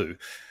seen 2,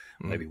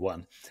 maybe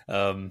 1.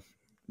 That'd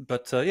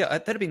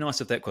be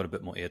nice if that got a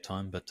bit more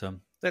airtime. But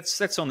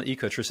that's on the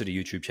Ecotricity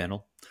YouTube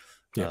channel.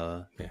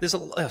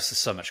 There's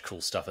so much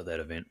cool stuff at that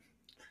event.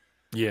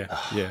 Yeah.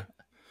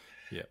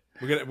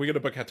 We're gonna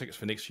book our tickets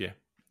for next year.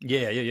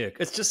 Yeah.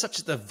 It's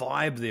just the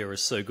vibe there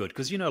is so good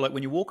because like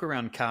when you walk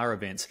around car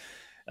events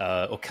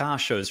or car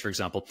shows, for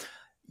example,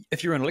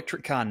 if you're an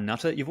electric car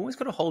nutter, you've always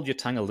got to hold your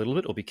tongue a little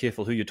bit or be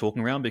careful who you're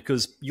talking around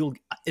because you'll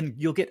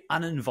get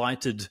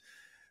uninvited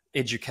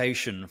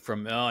education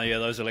from, oh yeah,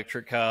 those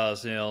electric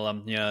cars, they're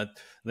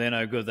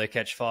no good, they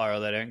catch fire, or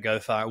they don't go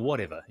far,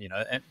 whatever,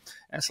 and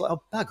it's like,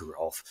 oh, bugger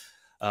off.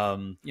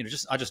 I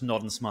just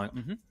nod and smile.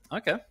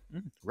 Okay,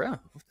 wow,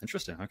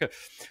 interesting. Okay,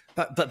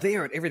 but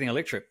there at Everything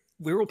Electric,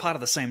 we're all part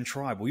of the same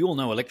tribe. We all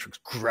know electric's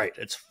great.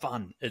 It's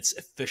fun. It's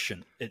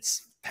efficient.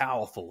 It's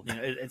powerful.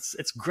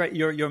 It's great.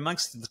 You're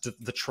amongst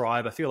the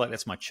tribe. I feel like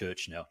that's my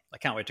church now. I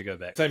can't wait to go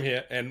back. Same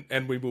here,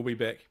 and we will be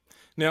back.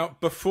 Now,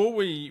 before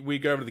we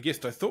go over to the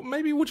guest, I thought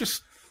maybe I'm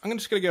just going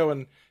to go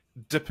and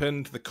dip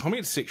into the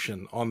comments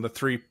section on the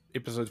 3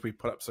 episodes we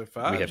put up so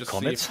far. We have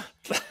comments.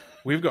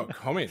 We've got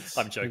comments.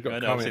 I'm joking. I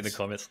know, I've seen the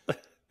comments.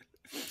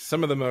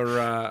 Some of them are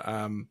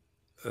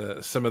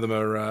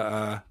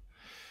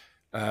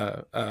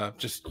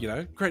just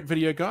great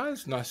video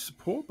guys, nice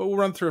support. But we'll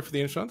run through it for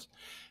the insurance.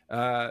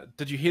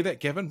 Did you hear that,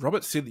 Gavin?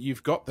 Robert said that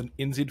you've got the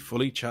NZ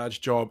fully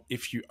charged job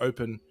if you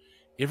open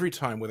every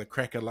time with a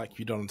cracker like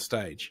you did on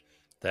stage.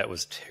 That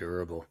was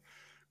terrible.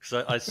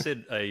 Because I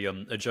said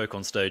a joke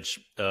on stage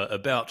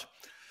about,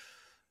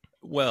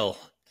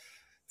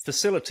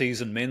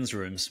 facilities and men's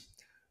rooms,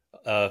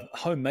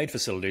 homemade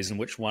facilities in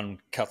which one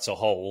cuts a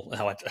hole.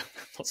 Now, I'm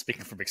not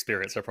speaking from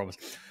experience, I promise,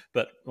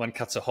 but one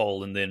cuts a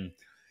hole and then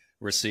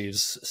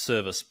receives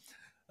service.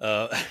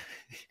 You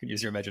can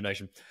use your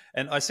imagination.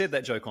 And I said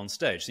that joke on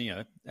stage,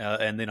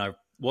 and then I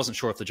wasn't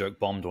sure if the joke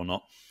bombed or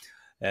not.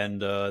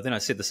 And then I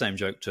said the same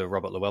joke to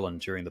Robert Llewellyn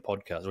during the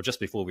podcast, or just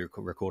before we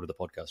recorded the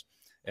podcast,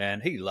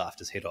 and he laughed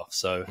his head off.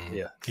 So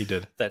yeah, he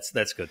did.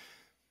 That's good.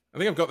 I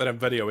think I've got that on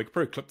video. We could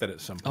probably clip that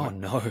at some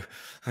point. Oh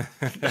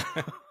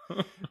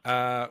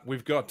no!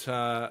 We've got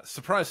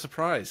surprise,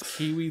 surprise.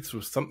 Kiwis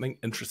with something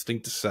interesting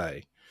to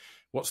say.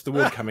 What's the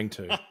word coming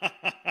to?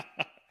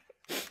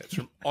 It's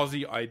from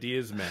Aussie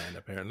Ideas Man,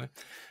 apparently.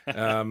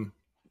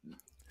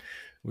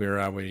 Where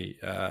are we?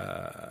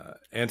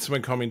 And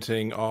someone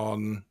commenting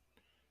on.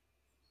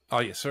 Oh,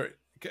 yeah, sorry.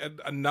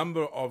 A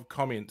number of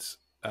comments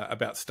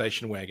about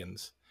station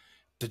wagons.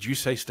 Did you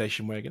say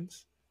station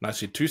wagons? And I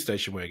said 2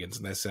 station wagons,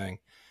 and they're saying,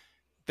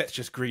 that's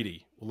just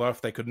greedy. Although if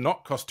they could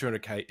not cost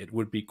 200K, it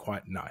would be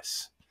quite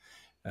nice.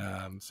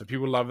 So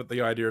people love it,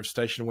 the idea of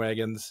station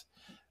wagons.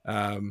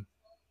 So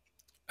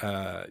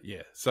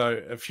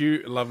a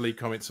few lovely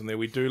comments on there.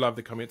 We do love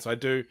the comments. I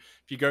do.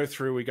 If you go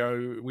through,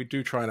 we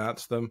do try and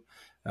answer them.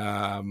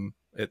 After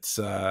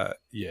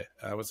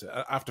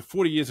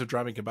 40 years of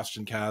driving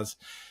combustion cars,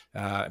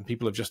 and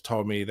people have just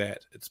told me that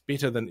it's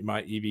better than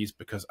my EVs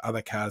because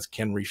other cars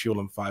can refuel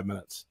in 5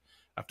 minutes.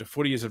 After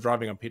 40 years of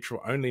driving on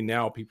petrol, only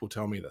now people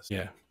tell me this.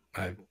 Yeah,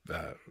 I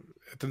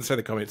didn't say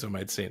the comments all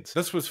made sense.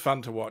 This was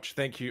fun to watch.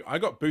 Thank you. I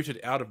got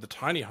booted out of the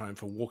tiny home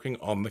for walking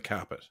on the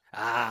carpet.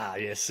 Ah,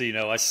 yes.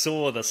 I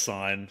saw the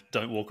sign,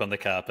 "Don't walk on the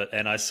carpet,"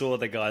 and I saw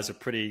the guys are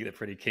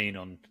pretty keen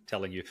on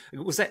telling you.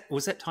 Was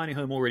that tiny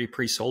home already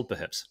pre-sold,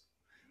 perhaps?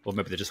 Or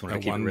maybe they just want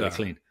to keep it really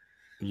clean.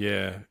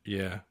 Yeah.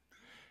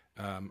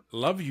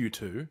 Love you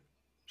two.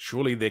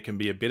 Surely there can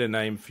be a better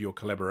name for your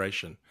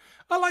collaboration.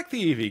 I like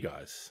the EV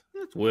guys.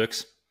 It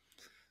works.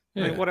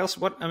 Yeah. I mean, what else?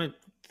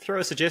 Throw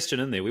a suggestion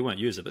in there. We won't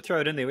use it, but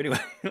throw it in there anyway.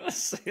 Let's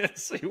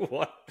see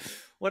what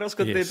else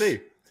could there be.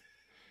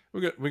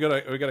 We got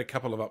a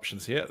couple of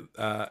options here.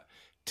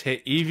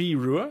 Te EV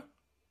Rua.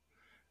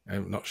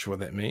 I'm not sure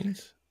what that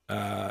means.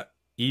 EV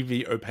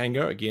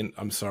Opango. Again,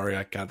 I'm sorry,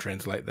 I can't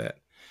translate that.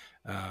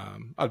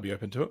 I'd be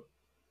open to it.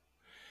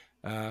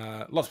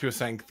 Lots of people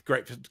saying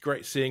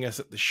great seeing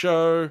us at the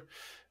show.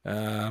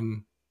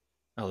 The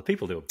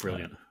people there were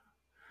brilliant.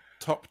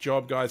 Top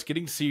job, guys.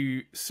 Getting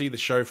to see the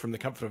show from the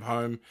comfort of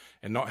home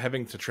and not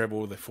having to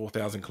travel the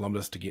 4,000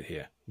 kilometers to get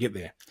there.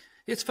 Yeah,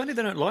 it's funny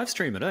they don't live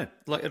stream it, eh?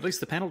 Like at least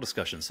the panel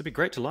discussions. It'd be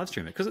great to live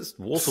stream it because it's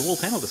wall-to-wall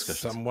panel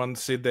discussions. Someone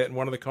said that in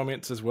one of the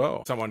comments as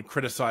well. Someone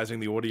criticizing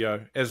the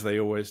audio, as they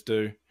always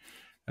do.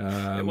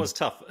 It was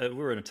tough. We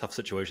were in a tough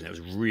situation. It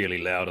was really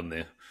loud in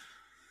there.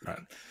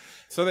 Right.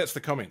 So that's the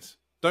comments.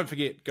 Don't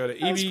forget, go to the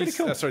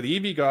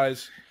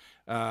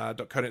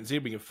evguys.co.nz, where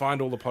you can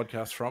find all the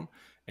podcasts from,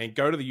 and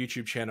go to the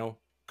YouTube channel,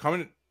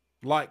 comment,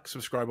 like,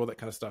 subscribe, all that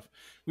kind of stuff.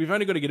 We've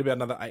only got to get about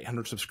another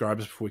 800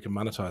 subscribers before we can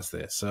monetize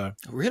there. So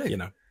really,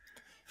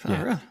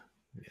 Come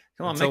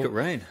on, make it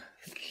rain.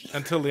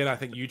 Until then, I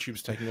think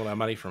YouTube's taking all our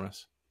money from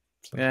us.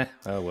 So, yeah.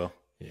 Oh well.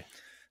 Yeah.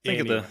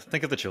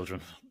 Think of the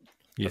children.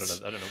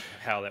 Yes. I don't know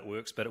how that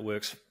works, but it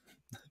works.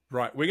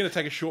 Right, we're going to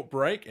take a short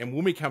break, and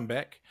when we come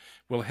back,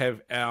 we'll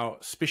have our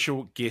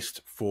special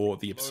guest for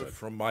the episode.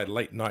 From my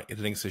late night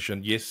editing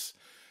session, yes,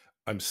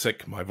 I'm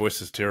sick, my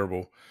voice is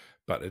terrible,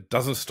 but it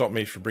doesn't stop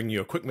me from bringing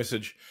you a quick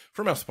message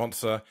from our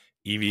sponsor,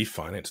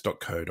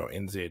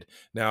 EV5finance.co.nz.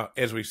 Now,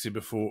 as we've said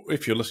before,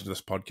 if you're listening to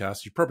this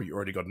podcast, you've probably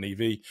already got an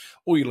EV,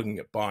 or you're looking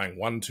at buying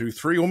 1, 2,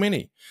 3, or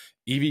many.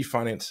 EV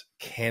Finance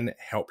can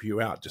help you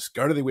out. Just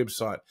go to their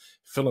website,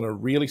 fill in a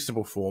really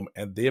simple form,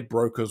 and their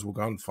brokers will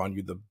go and find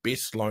you the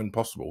best loan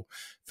possible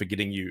for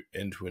getting you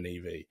into an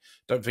EV.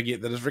 Don't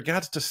forget that as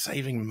regards to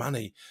saving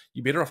money,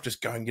 you're better off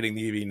just going and getting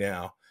the EV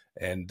now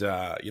and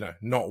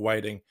not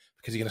waiting,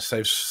 because you're going to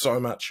save so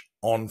much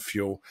on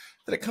fuel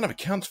that it kind of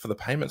accounts for the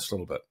payments a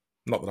little bit.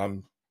 Not that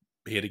I'm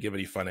here to give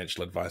any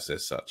financial advice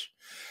as such.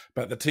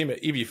 But the team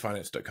at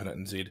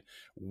EV5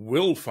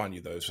 will find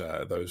you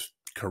those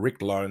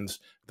correct loans.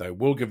 They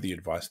will give the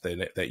advice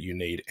that you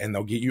need, and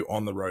they'll get you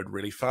on the road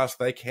really fast.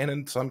 They can,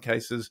 in some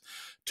cases,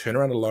 turn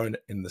around a loan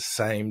in the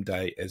same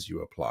day as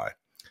you apply.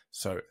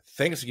 So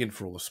thanks again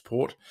for all the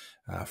support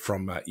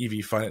from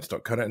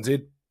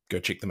EV5 Go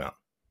check them out.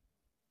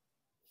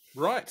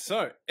 Right,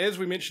 so as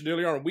we mentioned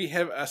earlier on, we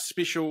have a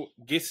special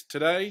guest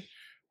today,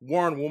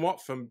 Warren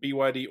Willmot from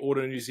BYD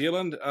Auto New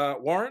Zealand.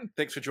 Warren,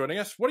 thanks for joining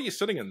us. What are you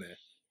sitting in there?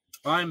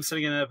 I'm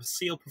sitting in a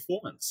Seal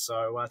Performance.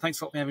 So thanks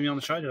a lot for having me on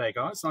the show today,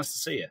 guys. Nice to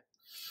see you.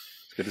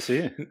 It's good to see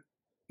you.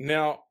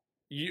 Now,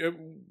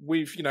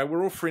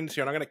 we're all friends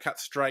here, and I'm going to cut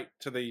straight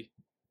to the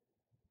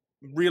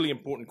really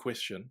important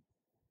question.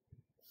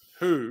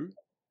 Who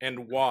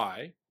and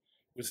why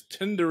was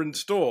Tinder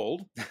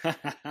installed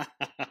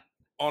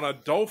on a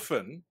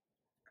Dolphin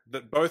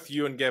that both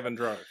you and Gavin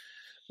drove?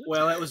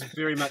 Well, that was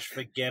very much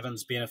for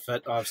Gavin's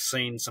benefit. I've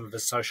seen some of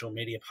his social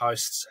media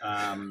posts,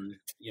 and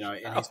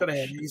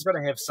he's got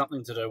to have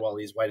something to do while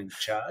he's waiting to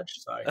charge.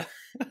 So,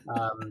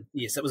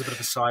 yes, that was a bit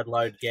of a side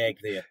load gag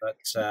there. But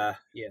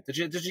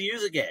did you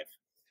use it, Gav?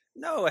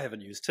 No, I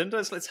haven't used Tinder.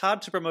 It's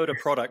hard to promote a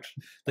product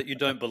that you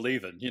don't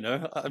believe in.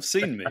 I've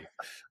seen me.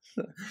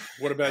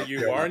 What about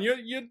you, Warren?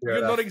 You're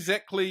not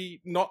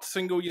exactly not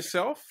single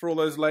yourself for all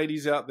those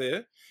ladies out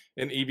there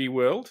in EV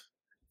world.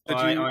 Did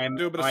you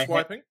do a bit of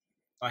swiping?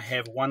 I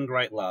have one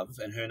great love,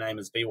 and her name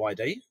is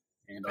BYD,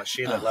 and I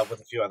share that love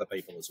with a few other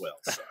people as well.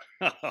 So.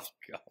 Oh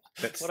God,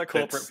 what a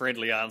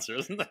corporate-friendly answer,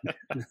 isn't it?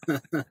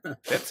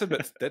 That's a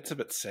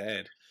bit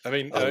sad. I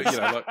mean,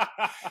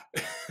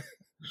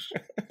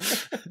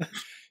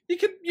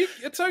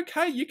 it's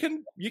okay. You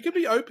can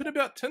be open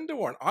about Tinder,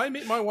 Warren. I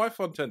met my wife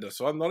on Tinder,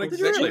 so I'm not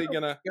exactly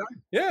gonna.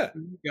 Yeah.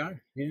 Go.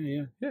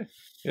 Yeah.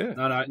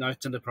 No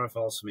Tinder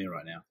profiles for me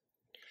right now.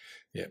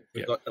 Yeah,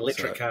 we've got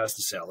electric cars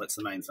to sell. That's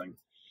the main thing.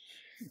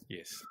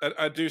 Yes,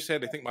 I do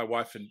sadly think my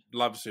wife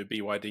loves her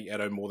BYD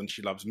Auto more than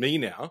she loves me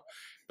now.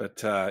 But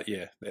that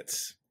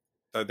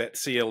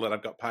Seal that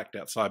I've got parked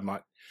outside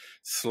might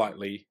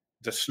slightly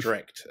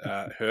distract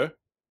her.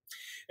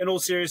 In all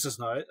seriousness,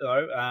 though,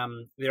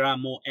 there are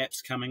more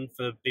apps coming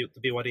for the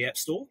BYD App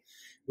Store.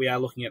 We are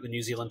looking at the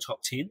New Zealand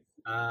top 10,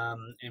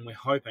 and we're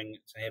hoping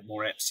to have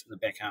more apps in the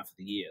back half of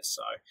the year.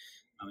 So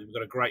we've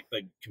got a great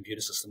big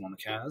computer system on the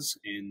cars,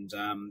 and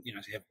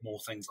to have more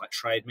things like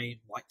Trade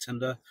Me, like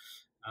Tinder.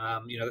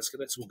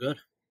 That's all good.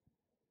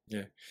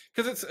 Yeah,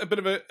 because it's a bit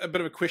of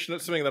a question.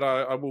 It's something that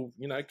I will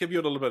give you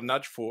a little bit of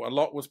nudge for. A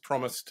lot was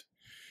promised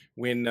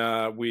when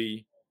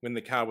the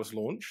car was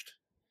launched,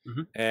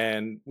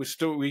 and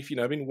we've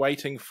been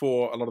waiting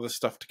for a lot of this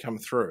stuff to come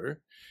through.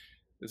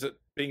 Is it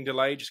being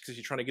delayed just because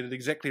you're trying to get it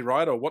exactly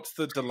right, or what's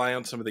the delay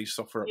on some of these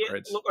software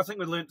upgrades? Look, I think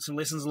we've learned some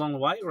lessons along the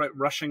way. Right,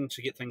 rushing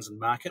to get things in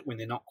market when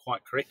they're not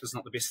quite correct is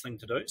not the best thing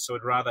to do. So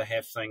I'd rather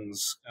have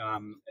things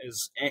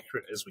as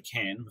accurate as we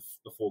can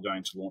before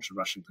going to launch and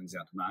rushing things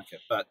out to market.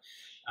 But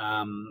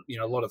a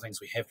lot of things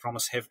we have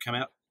promised have come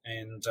out,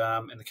 and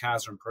the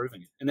cars are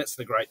improving. And that's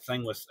the great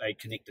thing with a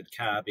connected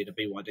car, be it a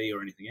BYD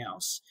or anything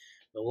else.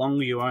 The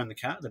longer you own the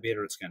car, the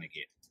better it's going to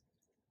get.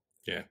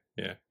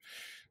 Yeah.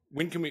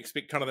 When can we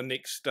expect kind of the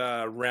next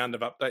round of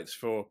updates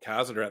for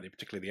cars that are out there,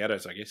 particularly the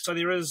Attos, I guess? So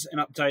there is an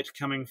update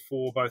coming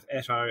for both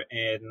Atto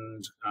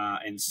and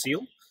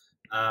Seal.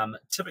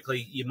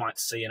 Typically, you might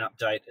see an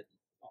update.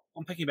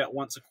 I'm picking about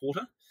once a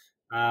quarter.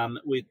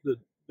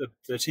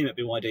 The team at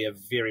BYD are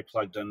very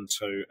plugged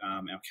into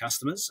our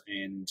customers,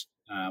 and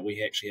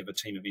we actually have a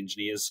team of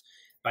engineers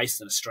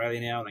based in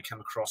Australia now, and they come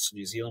across to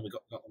New Zealand. We've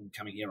got them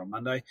coming here on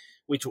Monday.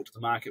 We talk to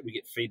the market, we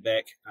get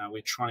feedback.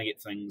 We're trying to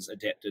get things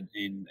adapted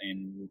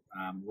and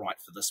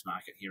right for this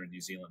market here in New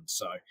Zealand.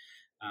 So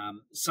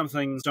some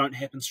things don't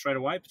happen straight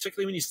away,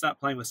 particularly when you start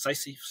playing with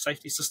safety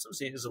systems.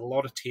 There's a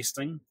lot of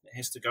testing that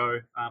has to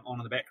go on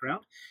in the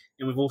background,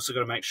 and we've also got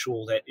to make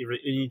sure that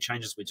any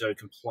changes we do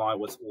comply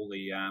with all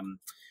the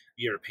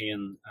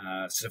European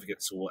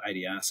certificates or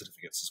ADR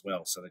certificates as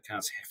well. So the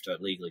cars have to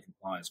legally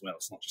comply as well.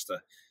 It's not just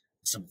a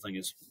simple thing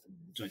is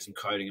doing some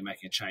coding and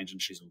making a change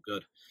and she's all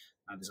good.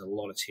 There's a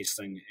lot of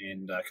testing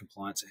and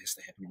compliance that has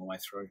to happen all the way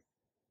through.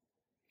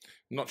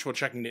 I'm not sure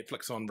chucking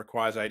Netflix on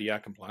requires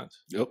ADR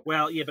compliance. Yep.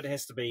 Well, yeah, but it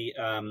has to be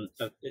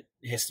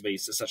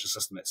such a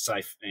system that's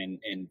safe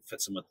and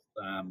fits in with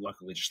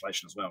local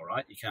legislation as well,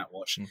 right? You can't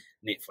watch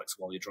Netflix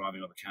while you're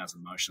driving or the car's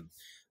in motion.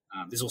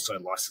 There's also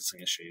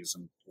licensing issues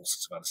and all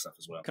sorts of other stuff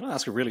as well. Can I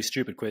ask a really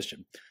stupid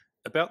question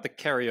about the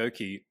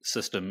karaoke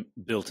system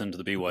built into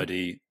the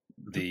BYD?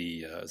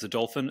 The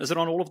Dolphin, is it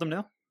on all of them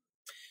now?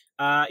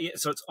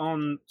 So it's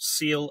on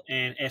Seal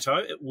and Atto.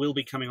 It will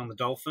be coming on the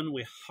Dolphin.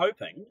 We're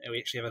hoping, and we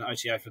actually have an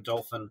OTA for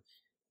Dolphin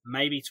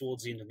maybe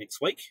towards the end of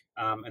next week,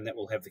 and that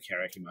will have the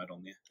karaoke mode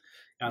on there.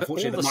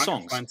 Unfortunately, all the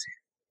songs.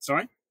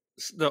 Sorry?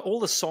 All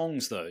the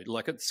songs, though,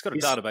 like it's got a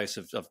database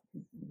of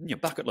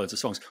bucket loads of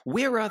songs.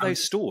 Where are they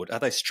stored? Are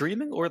they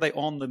streaming or are they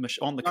on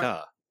the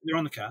car? They're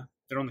on the car.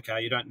 They're on the car.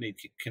 You don't need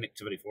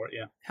connectivity for it,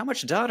 yeah. How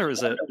much data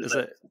is it?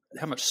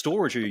 How much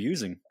storage are you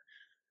using?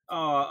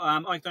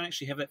 I don't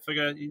actually have that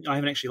figure. I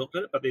haven't actually looked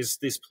at it, but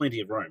there's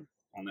plenty of room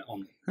on that.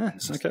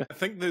 Okay. I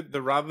think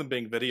the rather than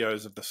being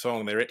videos of the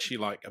song, they're actually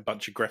like a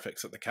bunch of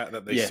graphics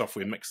that the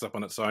software mixes up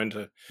on its own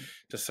to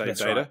save That's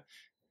data.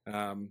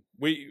 Right.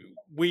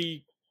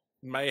 We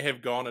may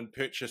have gone and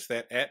purchased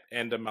that app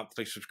and a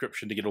monthly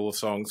subscription to get all the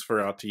songs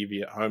for our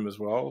TV at home as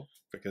well,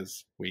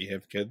 because we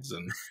have kids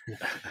and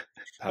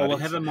well, we'll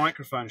have a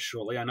microphone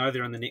shortly. I know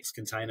they're in the next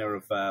container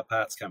of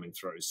parts coming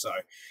through, so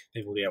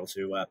people will be able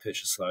to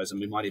purchase those, and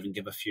we might even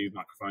give a few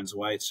microphones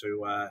away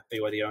to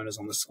BYD owners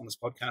on this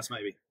podcast,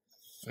 maybe.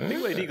 Are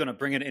BYD going to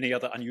bring in any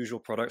other unusual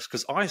products?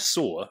 Because I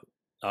saw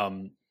a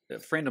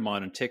friend of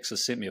mine in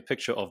Texas sent me a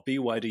picture of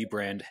BYD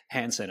brand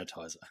hand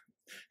sanitizer.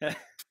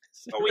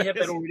 We have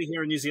that already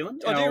here in New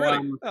Zealand. Oh, do you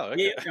really?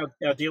 Okay.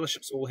 Yeah, our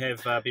dealerships all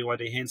have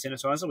BYD hand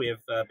sanitizer. We have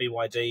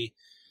BYD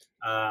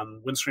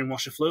windscreen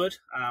washer fluid,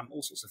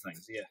 all sorts of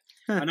things. Yeah,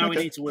 I know we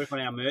need to work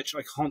on our merch.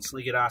 I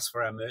constantly get asked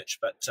for our merch,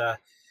 but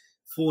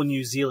for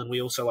New Zealand,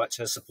 we also like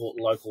to support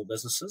local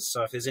businesses.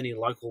 So if there's any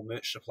local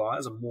merch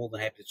suppliers, I'm more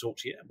than happy to talk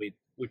to you.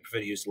 We prefer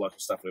to use the local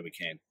stuff where we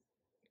can.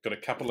 Got a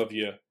couple of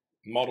your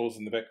models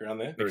in the background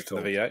there. Very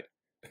cool. The V8.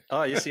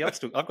 Oh, you see, I've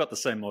got the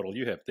same model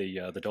you have,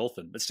 the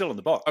Dolphin. It's still in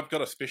the box. I've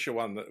got a special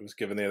one that was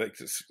given there.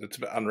 It's a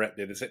bit unwrapped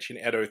there. There's actually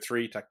an Atto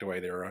 3 tucked away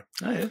there.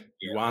 Oh, yeah.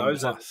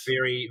 Those are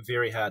very,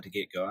 very hard to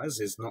get, guys.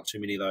 There's not too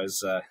many of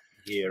those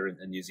here in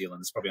New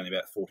Zealand. There's probably only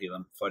about 40 of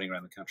them floating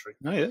around the country.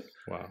 Oh, yeah.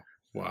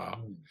 Wow.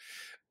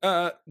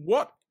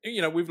 What,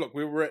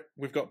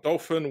 we've got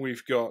Dolphin,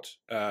 we've got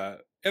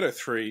Atto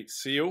 3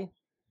 Seal.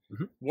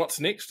 Mm-hmm. What's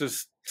next?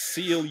 Is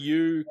Seal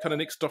U kind of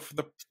next off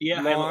the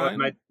line?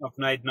 Hey, I've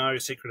made no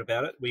secret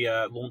about it. We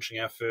are launching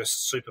our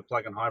first super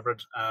plug-in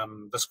hybrid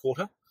this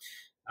quarter.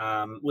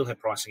 We'll have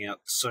pricing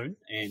out soon,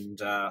 and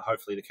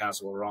hopefully the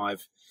cars will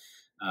arrive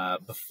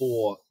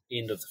before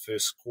end of the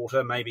first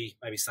quarter, maybe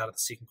start of the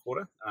second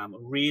quarter.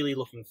 Really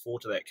looking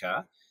forward to that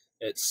car.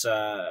 It's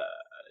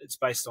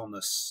based on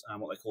this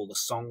what they call the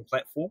Song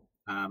platform.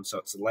 So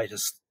it's the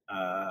latest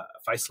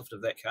facelift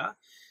of that car,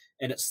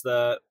 and it's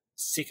the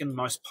second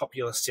most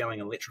popular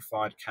selling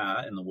electrified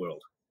car in the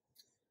world.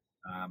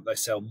 They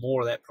sell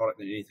more of that product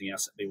than anything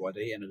else at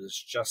BYD, and it is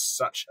just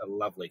such a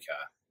lovely car.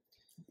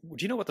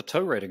 Do you know what the tow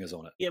rating is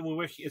on it? Yeah, we're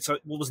working. It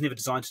was never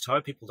designed to tow.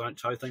 People don't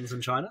tow things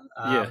in China.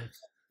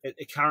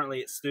 Currently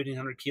it's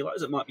 1,300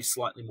 kilos. It might be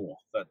slightly more,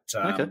 but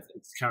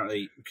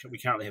we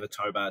currently have a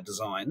tow bar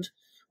designed.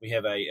 We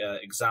have a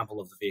example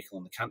of the vehicle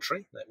in the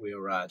country that we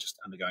are just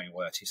undergoing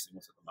all our testing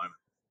with at the moment.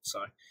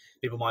 So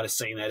people might have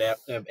seen that out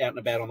and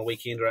about on the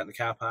weekend or out in the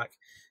car park.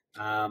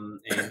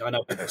 And I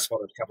know people have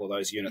spotted a couple of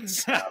those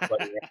units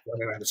floating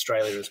around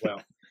Australia as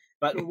well.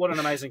 But what an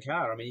amazing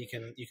car. I mean,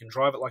 you can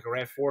drive it like a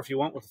RAV4 if you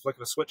want with the flick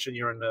of a switch and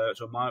you're into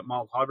a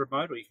mild hybrid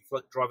mode, or you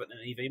can drive it in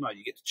an EV mode.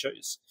 You get to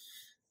choose.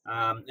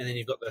 And then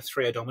you've got the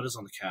 3 odometers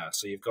on the car.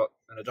 So you've got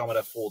an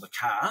odometer for the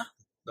car,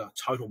 the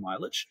total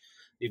mileage.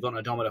 You've got an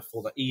odometer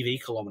for the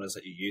EV kilometres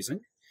that you're using.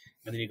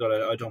 And then you've got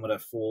an odometer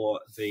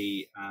for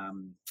the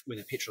when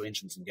the petrol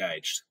engine's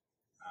engaged.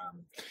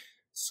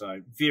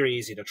 So very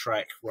easy to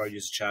track road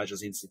user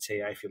charges,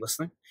 NCTA, if you're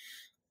listening.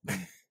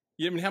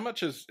 Yeah, I mean, how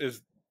much is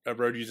a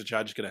road user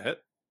charge going to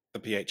hit the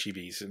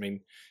PHEVs? I mean,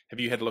 have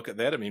you had a look at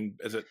that? I mean,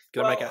 is it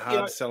going to make it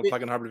hard to sell a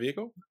plug-in hybrid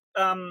vehicle?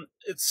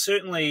 It's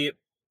certainly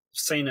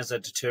seen as a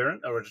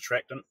deterrent or a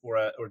detractant or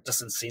a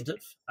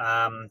disincentive.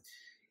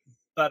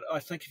 But I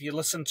think if you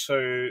listen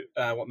to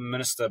what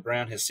Minister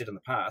Brown has said in the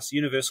past,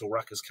 universal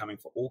ruck is coming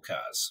for all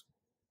cars.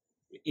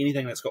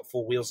 Anything that's got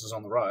 4 wheels is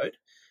on the road.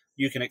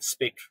 You can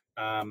expect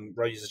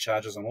road user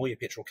charges on all your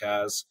petrol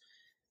cars.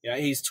 You know,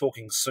 he's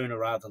talking sooner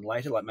rather than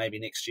later, like maybe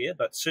next year,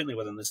 but certainly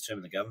within this term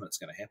of the government, it's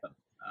going to happen.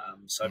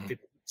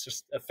 People, it's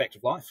just a fact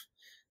of life.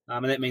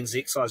 And that means the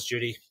excise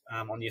duty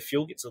on your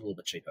fuel gets a little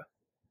bit cheaper.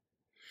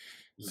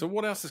 So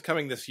what else is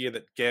coming this year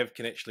that Gav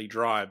can actually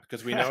drive?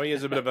 Because we know he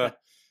has a bit of a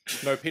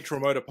no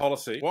petrol motor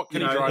policy. What can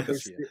he drive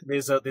this year?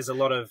 There's a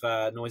lot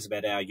of noise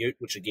about our Ute,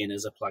 which again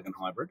is a plug-in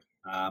hybrid.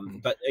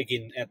 But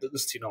again,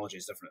 this technology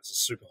is different. It's a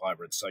super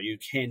hybrid, so you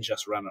can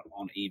just run it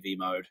on EV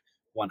mode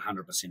 100%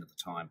 of the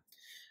time.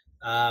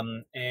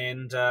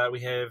 And we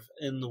have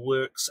in the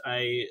works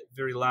a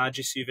very large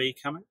SUV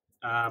coming,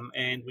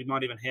 and we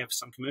might even have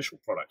some commercial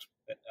product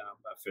at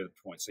a further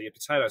point. So your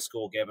potato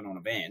score, Gavin, on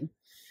a van.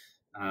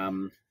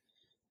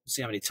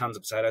 See how many tons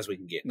of potatoes we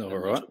can get. All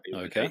right.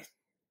 Okay.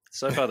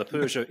 So far, the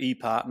Peugeot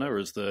e-Partner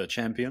is the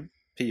champion.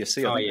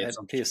 PSC, I think, had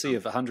PSC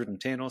of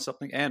 110 or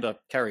something, and I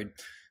carried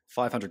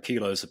 500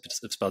 kilos of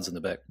spuds in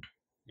the back.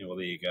 Yeah, well,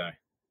 there you go.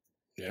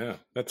 Yeah,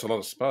 that's a lot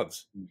of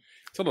spuds.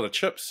 It's a lot of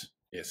chips.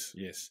 Yes.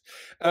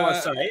 All I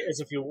say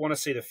is if you want to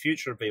see the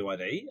future of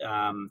BYD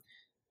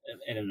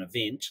at an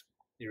event,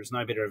 there is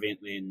no better event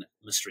than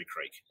Mystery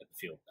Creek at the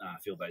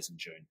field days in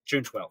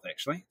June 12th,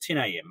 actually, 10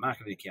 a.m. Mark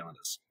it in your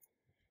calendars.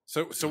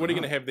 So what are you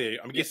going to have there?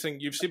 I'm guessing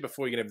you've said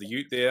before you're going to have the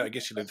Ute there. I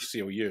guess you'll have the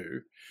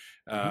CLU.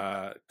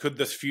 Could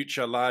this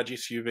future large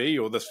SUV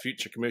or this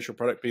future commercial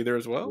product be there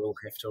as well? We'll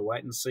have to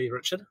wait and see,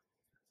 Richard.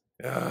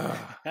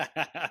 Ah.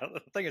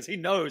 The thing is, he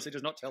knows, he's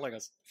just not telling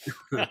us.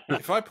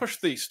 If I push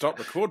the stop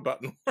record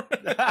button,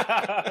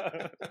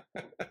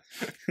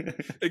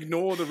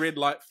 ignore the red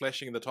light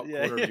flashing in the top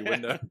corner of your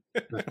window.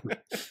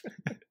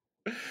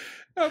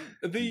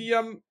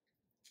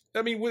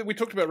 I mean, we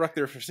talked about Ruck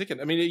there for a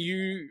second. I mean,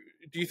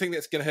 do you think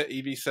that's going to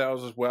hit EV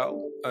sales as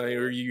well?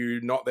 Are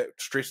you not that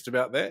stressed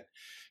about that?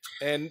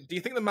 And do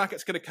you think the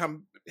market's going to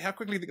come? How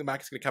quickly do you think the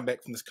market's going to come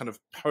back from this kind of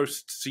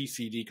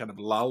post-CCD kind of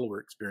lull we're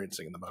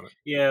experiencing in the moment?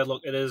 Yeah,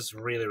 look, it is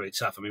really, really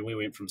tough. I mean, we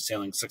went from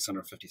selling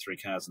 653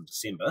 cars in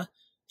December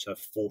to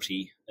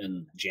 40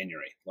 in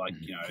January. Like,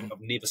 you know,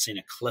 I've never seen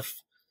a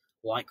cliff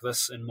like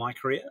this in my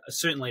career.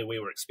 Certainly, we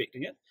were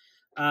expecting it.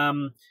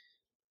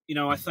 You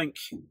know, I think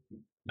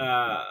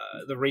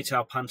the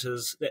retail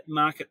punters, the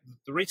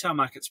retail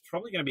market's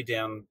probably going to be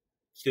down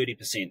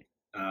 30%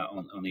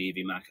 on the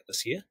EV market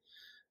this year.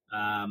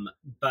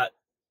 But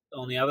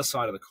on the other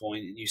side of the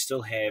coin, you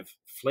still have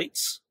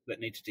fleets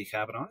that need to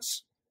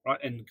decarbonise, right?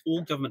 And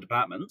all government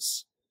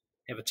departments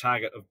have a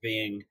target of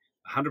being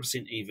 100%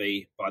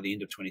 EV by the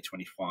end of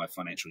 2025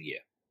 financial year,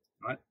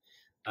 right?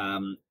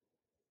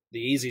 The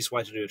easiest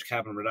way to do a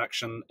carbon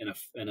reduction in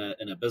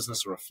a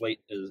business or a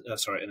fleet is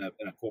in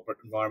a corporate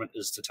environment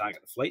is to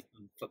target the fleet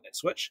and flip that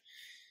switch.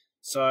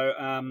 So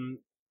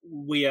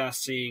we are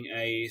seeing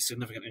a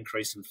significant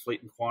increase in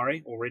fleet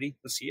inquiry already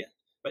this year.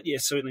 But yeah,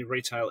 certainly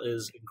retail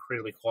is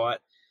incredibly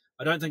quiet.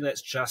 I don't think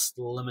that's just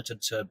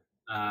limited to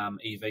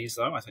EVs,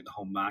 though. I think the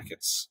whole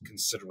market's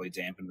considerably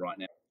dampened right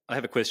now. I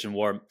have a question,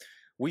 Warren.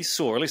 We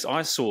saw, or at least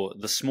I saw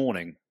this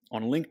morning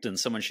on LinkedIn,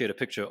 someone shared a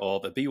picture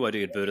of a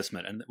BYD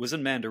advertisement, and it was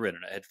in Mandarin,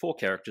 and it had 4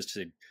 characters that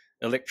said,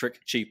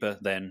 electric cheaper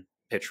than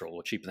petrol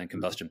or cheaper than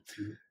combustion.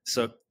 Mm-hmm.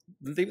 So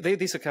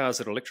these are cars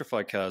that are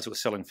electrified cars that were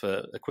selling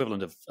for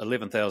equivalent of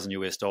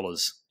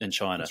 $11,000 in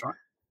China. That's right.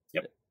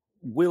 Yep.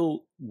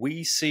 Will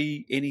we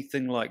see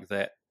anything like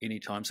that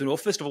anytime soon? Or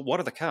first of all, what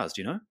are the cars?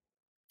 Do you know?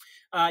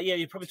 Yeah,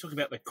 you're probably talking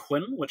about the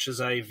Quinn, which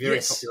is a very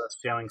popular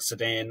selling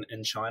sedan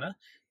in China.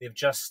 They've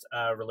just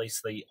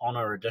released the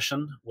Honor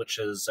Edition, which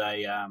is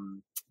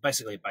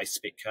basically a base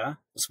spec car,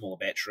 a smaller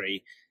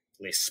battery,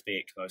 less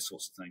spec, those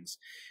sorts of things.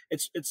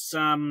 It's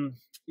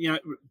you know,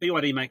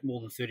 BYD make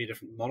more than 30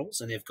 different models,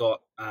 and they've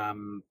got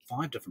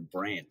 5 different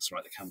brands,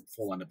 right, that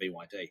fall under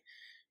BYD.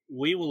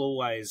 We will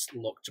always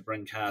look to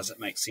bring cars that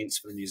make sense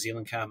for the New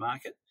Zealand car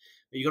market.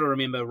 But you've got to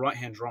remember,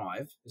 right-hand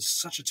drive is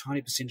such a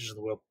tiny percentage of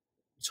the world,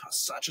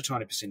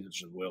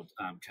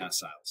 car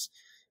sales.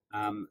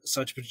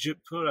 So to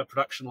put a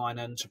production line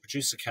in to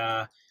produce a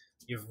car,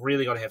 you've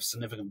really got to have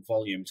significant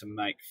volume to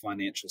make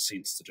financial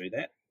sense to do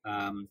that.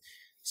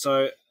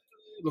 So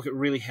look, it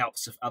really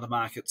helps if other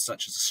markets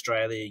such as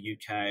Australia,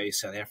 UK,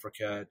 South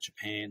Africa,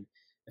 Japan,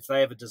 if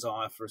they have a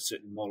desire for a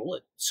certain model,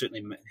 it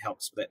certainly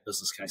helps with that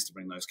business case to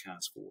bring those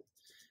cars forward.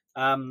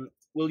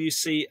 Will you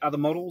see other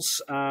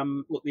models?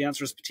 Look, the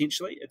answer is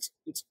potentially. It's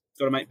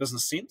got to make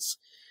business sense.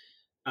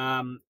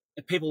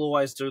 People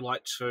always do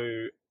like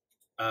to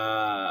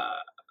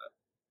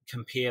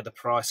compare the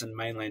price in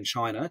mainland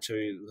China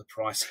to the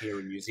price here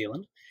in New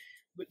Zealand.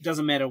 It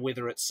doesn't matter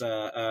whether it's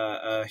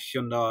a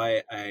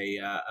Hyundai,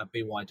 a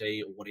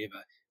BYD, or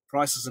whatever.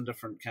 Prices in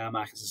different car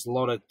markets, there's a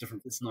lot of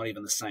different. It's not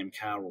even the same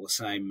car or the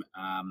same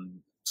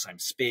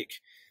spec.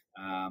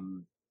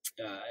 You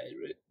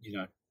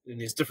know, and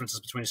there's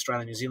differences between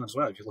Australia and New Zealand as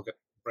well. If you look at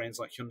brands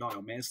like Hyundai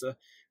or Mazda,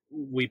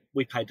 we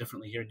pay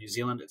differently here in New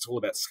Zealand. It's all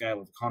about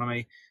scale of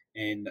economy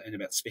and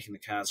about speccing the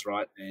cars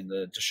right and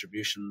the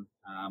distribution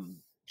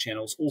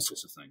channels, all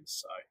sorts of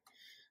things. So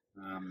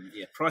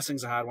yeah,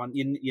 pricing's a hard one.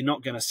 You're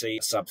not going to see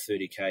a sub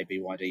 30k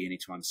BYD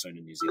anytime soon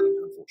in New Zealand,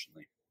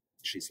 unfortunately.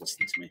 She's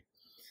listening to me.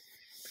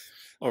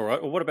 All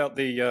right. Well, what about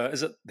the,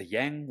 is it the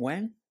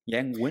Yangwang?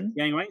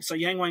 Yangwang. So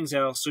Yangwang's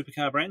our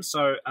supercar brand.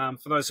 So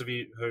for those of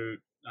you who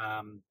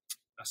are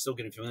still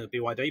getting familiar with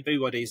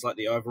BYD is like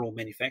the overall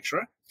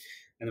manufacturer.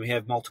 And then we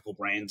have multiple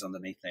brands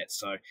underneath that.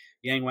 So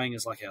Yangwang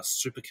is like our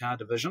supercar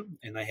division.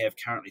 And they have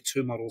currently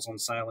 2 models on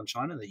sale in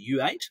China. The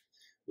U8,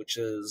 which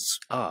is...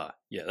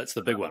 yeah, that's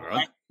the big one,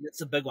 right? That's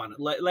the big one.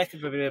 Lack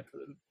of a better,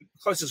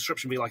 closest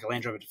description would be like a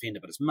Land Rover Defender,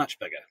 but it's much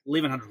bigger.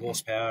 1,100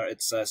 horsepower.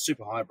 It's a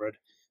super hybrid.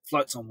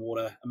 Floats on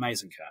water,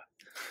 amazing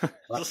car.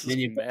 This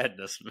is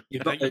madness. You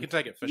can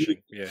take it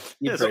fishing.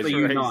 You've got the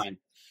U9.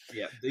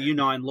 Yeah, the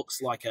U9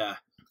 looks like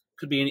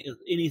could be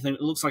anything.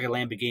 It looks like a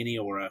Lamborghini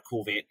or a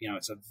Corvette. You know,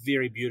 it's a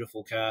very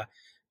beautiful car,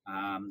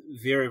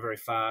 very, very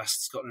fast.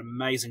 It's got an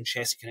amazing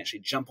chassis. It can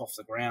actually jump off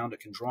the ground. It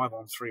can drive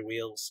on 3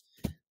 wheels.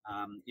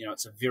 You know,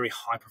 it's a very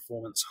high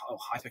performance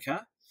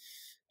hypercar.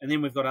 And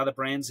then we've got other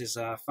brands. There's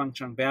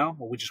Fengqing Bao,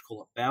 or we just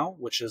call it Bao,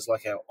 which is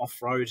like our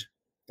off-road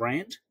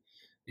brand.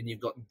 And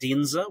you've got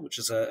Denza, which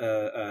is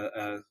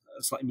a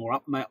slightly more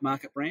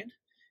upmarket brand.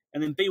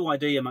 And then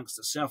BYD amongst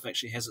itself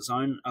actually has its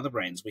own other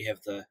brands. We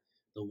have the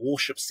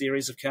Warship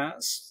series of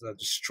cars, the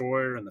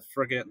Destroyer and the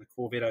Frigate and the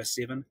Corvette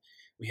 07.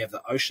 We have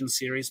the Ocean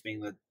series,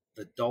 being the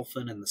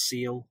Dolphin and the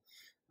Seal.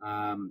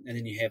 And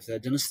then you have the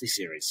Dynasty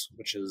series,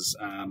 which is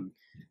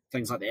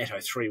things like the Atto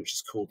 3, which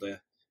is called the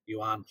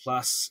Yuan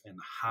Plus, and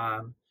the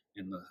Han,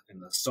 and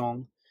the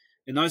Song,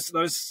 and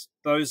those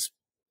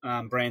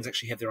brands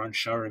actually have their own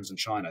showrooms in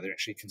China. They're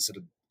actually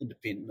considered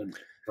independent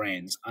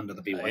brands under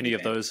the BYD. Any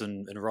of those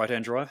in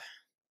right-hand drive?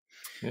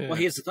 Yeah. Well,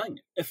 here's the thing: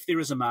 if there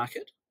is a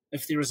market,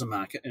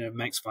 and it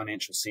makes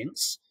financial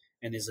sense,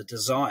 and there's a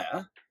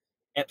desire,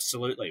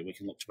 absolutely, we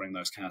can look to bring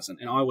those cars in.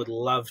 And I would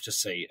love to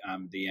see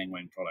the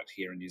Yangwang product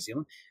here in New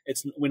Zealand.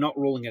 We're not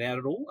ruling it out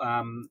at all.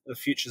 The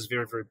future is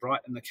very, very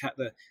bright, and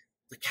the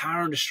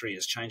car industry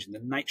is changing. The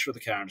nature of the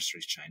car industry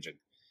is changing.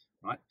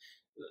 Right.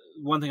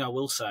 One thing I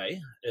will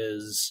say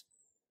is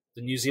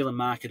the New Zealand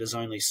market is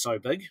only so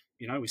big.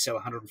 We sell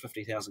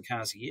 150,000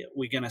 cars a year.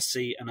 We're going to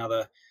see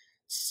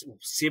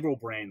several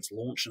brands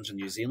launch into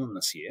New Zealand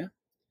this year,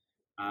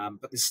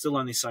 but there's still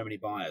only so many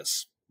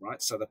buyers. Right,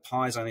 so the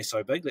pie is only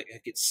so big that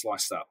it gets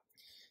sliced up,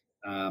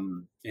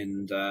 and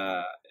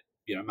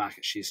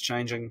market share's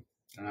changing.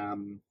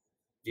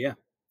 If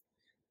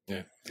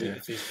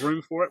there's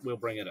room for it, we'll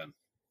bring it in.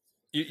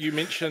 You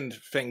mentioned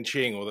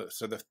Fengqing,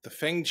 the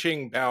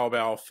Fengqing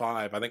Bao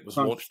 5, I think, was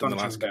launched in the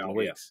last couple of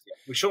weeks. Yeah.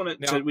 We shorten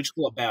it we just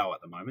call it Bao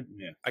at the moment.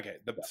 Yeah. Okay,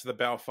 the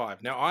Bao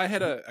 5. Now, I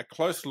had a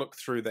close look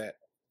through that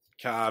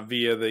car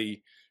via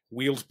the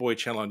Wheels Boy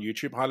channel on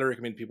YouTube. Highly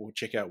recommend people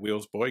check out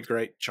Wheels Boy,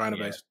 great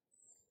China-based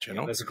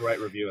channel. There's a great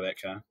review of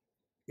that car.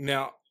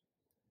 Now,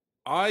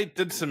 I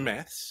did some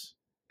maths,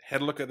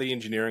 had a look at the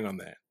engineering on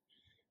that.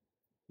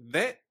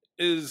 That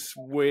is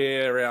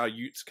where our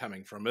Utes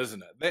coming from,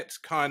 isn't it? That's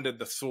kind of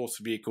the source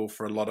vehicle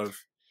for a lot of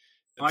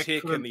the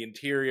tech and the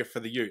interior for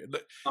the Ute.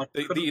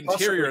 The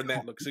interior in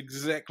that looks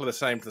exactly the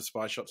same to the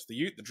spy shots. The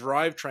Ute, the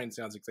drivetrain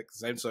sounds exactly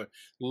the same, so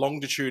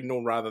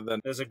longitudinal rather than...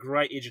 There's a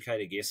great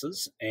educated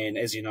guesses, and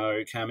as you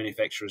know, car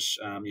manufacturers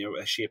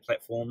share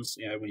platforms.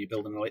 When you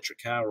build an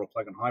electric car or a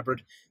plug-in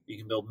hybrid, you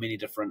can build many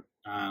different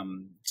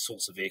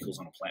sorts of vehicles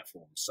on a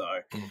platform. So,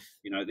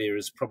 there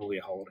is probably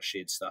a whole lot of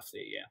shared stuff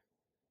there, yeah.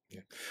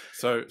 Yeah.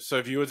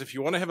 So viewers, if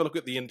you want to have a look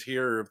at the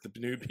interior of the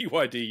new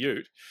BYD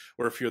Ute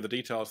or a few of the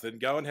details, then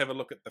go and have a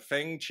look at the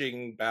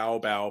Fengqing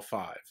Bao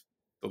 5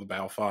 or the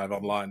Bao 5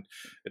 online.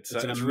 It's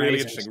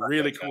really interesting,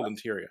 really cool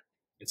interior.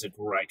 It's a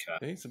great car.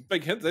 It's a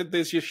big hint.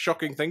 There's your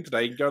shocking thing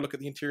today. You can go look at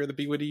the interior of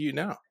the BYD Ute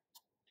now.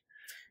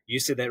 You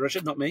said that,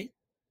 Richard, not me.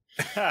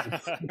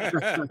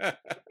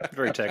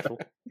 Very tactful.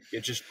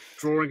 You're just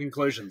drawing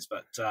conclusions,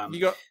 but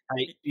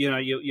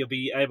you'll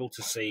be able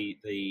to see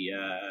the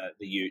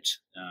Ute.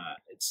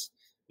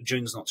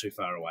 June's not too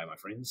far away, my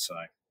friends. So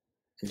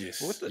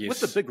yes, with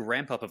the big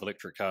ramp up of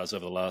electric cars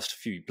over the last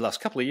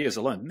couple of years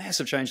alone,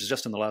 massive changes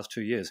just in the last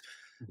 2 years.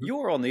 Mm-hmm.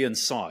 You're on the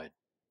inside.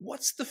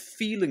 What's the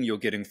feeling you're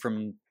getting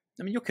from?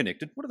 I mean, you're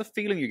connected. What are the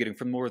feeling you're getting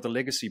from more of the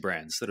legacy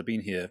brands that have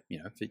been here,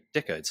 for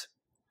decades?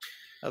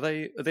 Are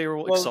they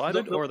all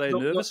excited, or are they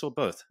nervous, or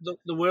both?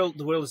 The world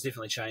is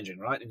definitely changing,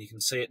 right? And you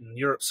can see it in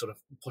Europe, sort of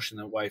pushing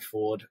their way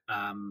forward,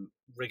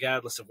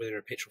 regardless of whether you're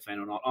a petrol fan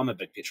or not. I'm a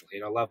big petrol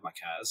head. I love my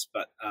cars,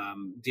 but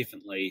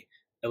definitely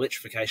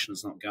electrification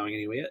is not going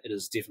anywhere. It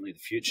is definitely the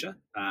future.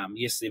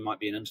 Yes, there might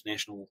be an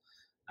international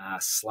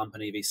slump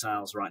in EV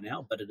sales right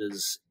now, but it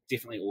is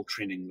definitely all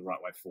trending the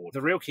right way forward.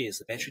 The real key is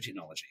the battery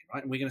technology,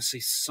 right? And we're going to see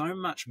so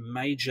much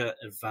major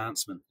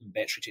advancement in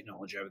battery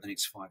technology over the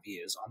next 5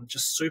 years. I'm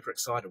just super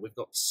excited. We've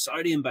got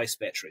sodium-based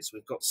batteries.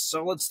 We've got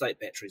solid-state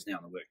batteries now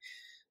in the work.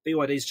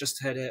 BYD's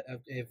just have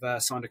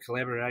signed a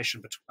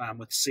collaboration with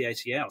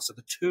CATL. So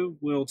the two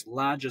world's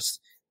largest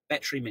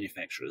battery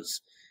manufacturers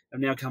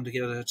have now come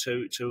together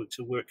to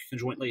work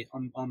conjointly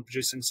on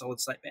producing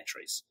solid-state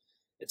batteries.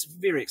 It's a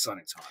very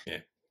exciting time.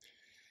 Yeah.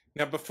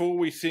 Now, before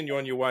we send you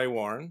on your way,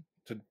 Warren,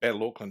 to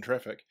battle Auckland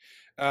traffic,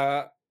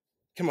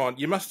 come on,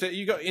 you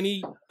got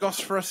any goss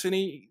for us?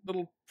 Any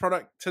little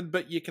product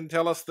tidbit you can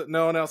tell us that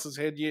no one else has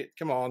had yet?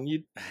 Come on,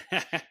 you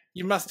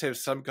must have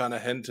some kind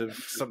of hint of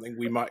something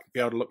we might be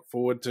able to look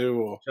forward to,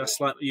 or just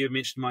like you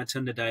mentioned my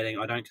Tinder dating.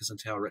 I don't kiss and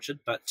tell, Richard,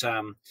 but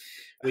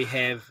we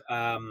have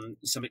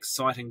some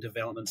exciting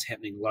developments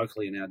happening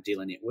locally in our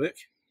dealer network.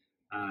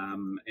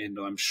 And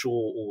I'm sure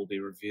all will be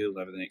revealed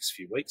over the next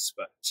few weeks.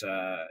 But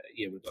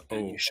we've got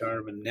the new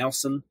showroom in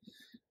Nelson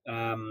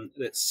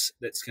that's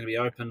going to be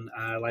open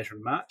later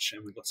in March,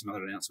 and we've got some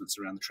other announcements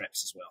around the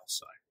traps as well.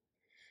 So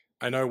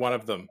I know one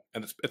of them,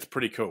 and it's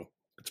pretty cool.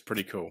 It's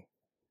pretty cool.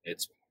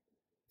 It's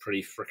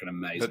pretty freaking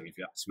amazing, if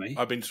you ask me.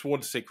 I've been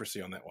sworn to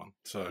secrecy on that one.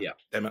 So yeah,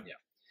 damn it. Yeah.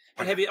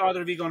 And have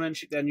either of you gone and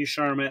checked our new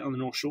showroom out on the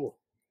North Shore?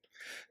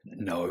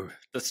 No,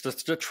 that's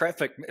the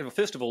traffic.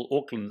 First of all,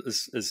 Auckland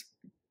is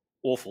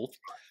awful.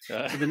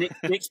 So the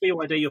next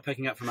BYD you're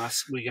picking up from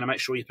us, we're going to make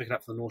sure you pick it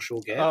up from the North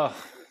Shore Gap.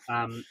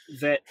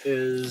 That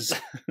is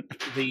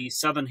the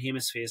Southern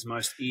Hemisphere's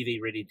most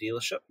EV-ready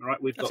dealership.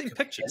 Right, we've got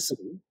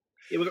capacity.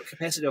 Yeah, we've got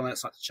capacity on that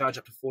site to charge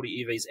up to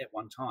 40 EVs at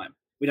one time.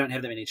 We don't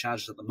have that many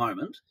chargers at the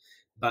moment,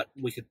 but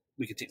we could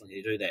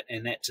technically do that.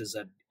 And that is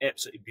an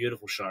absolutely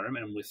beautiful showroom,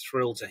 and we're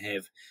thrilled to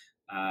have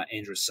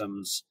Andrew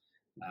Sims'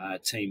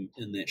 team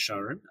in that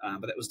showroom.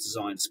 But that was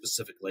designed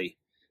specifically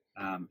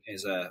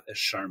as a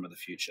showroom of the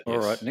future. All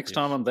right, next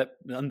time I'm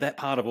that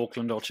part of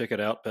Auckland, I'll check it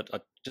out. But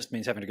it just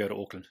means having to go to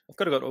Auckland. I've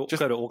got to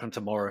go to Auckland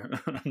tomorrow.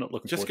 I'm not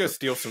looking. Just go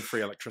steal some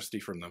free electricity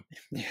from them.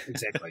 Yeah,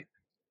 exactly.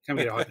 Come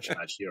get a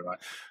hypercharge. You're right.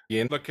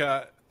 Yeah. Look,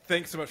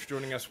 thanks so much for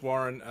joining us,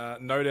 Warren.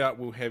 No doubt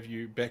we'll have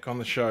you back on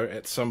the show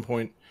at some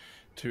point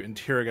to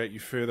interrogate you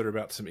further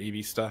about some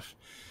EV stuff.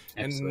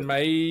 Absolutely. And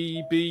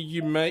maybe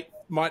you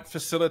might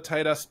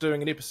facilitate us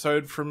doing an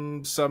episode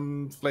from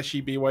some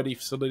flashy BYD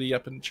facility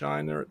up in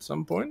China at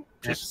some point.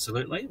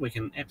 Absolutely, we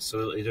can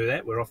absolutely do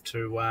that. We're off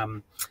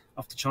to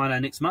China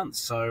next month,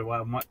 so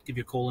I might give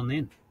you a call in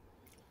then.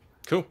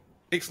 Cool,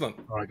 excellent.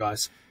 All right,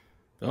 guys.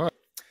 All right,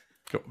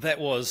 cool. That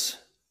was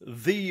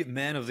the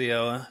man of the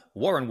hour,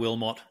 Warren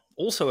Willmot.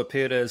 Also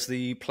appeared as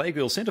the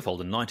Playgirl centerfold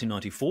in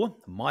 1994.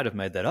 Might have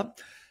made that up.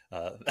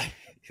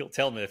 He'll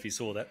tell me if he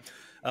saw that.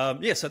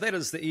 So that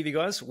is the EV,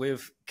 guys.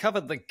 We've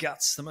covered the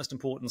guts, the most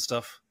important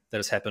stuff that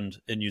has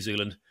happened in New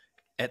Zealand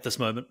at this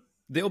moment.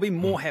 There will be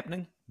more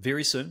happening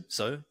very soon,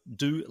 so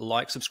do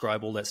like,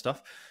 subscribe, all that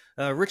stuff.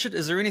 Richard,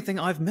 is there anything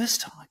I've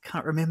missed? I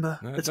can't remember.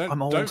 No,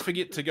 I'm old. Don't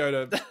forget to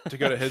go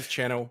to his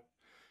channel.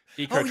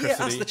 Ecotricity. Oh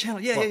yeah, us the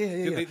channel. Yeah.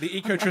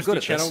 The Ecotricity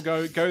channel.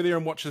 Go there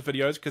and watch his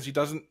videos because he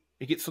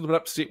gets a little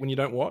bit upset when you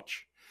don't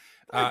watch.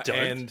 I don't.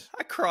 And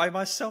I cry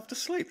myself to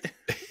sleep.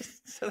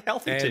 So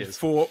healthy and tears.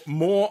 For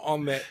more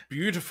on that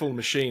beautiful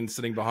machine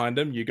sitting behind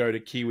him, you go to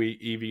Kiwi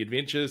EV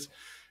Adventures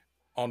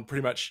on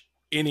pretty much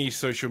any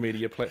social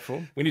media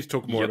platform. We need to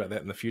talk more about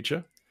that in the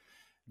future.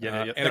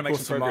 And of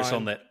course, some progress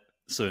on that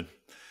soon.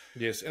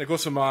 Yes, and of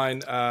course of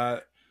mine,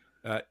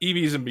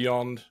 EVs and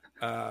beyond.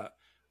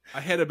 I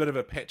had a bit of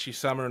a patchy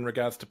summer in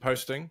regards to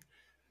posting,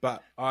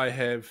 but I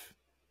have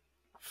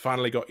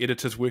finally got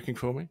editors working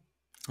for me.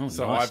 Oh,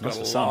 so nice. I've got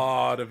a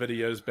lot of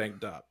videos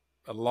banked up.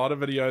 A lot of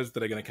videos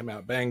that are going to come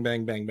out bang,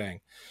 bang, bang, bang.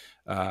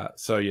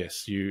 So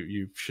yes,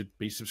 you should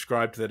be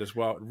subscribed to that as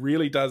well. It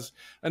really does.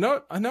 I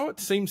know it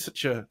seems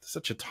such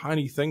a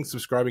tiny thing,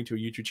 subscribing to a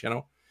YouTube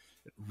channel.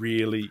 It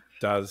really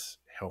does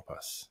help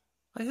us.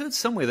 I heard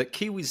somewhere that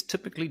Kiwis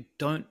typically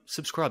don't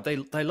subscribe. They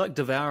like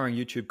devouring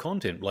YouTube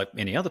content like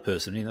any other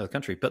person in any other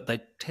country, but they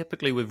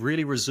typically were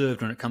really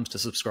reserved when it comes to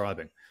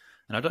subscribing.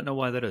 And I don't know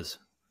why that is.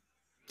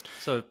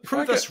 So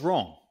prove us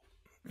wrong.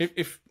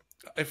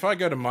 If I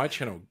go to my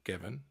channel,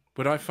 Gavin,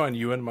 would I find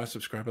you in my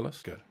subscriber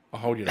list? Good. I'll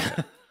hold you to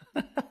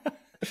that.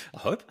 I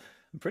hope.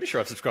 I'm pretty sure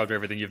I've subscribed to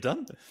everything you've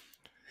done.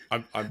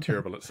 I'm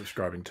terrible at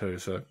subscribing too,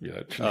 so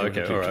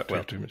okay, all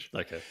right. Too much.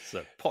 Okay,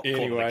 so pot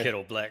calling the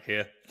kettle black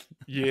here.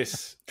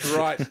 Yes,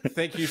 right.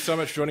 Thank you so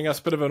much for joining us.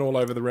 Bit of an all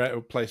over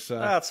the place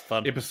that's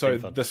fun.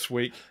 Episode this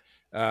week.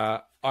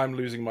 I'm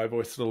losing my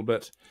voice a little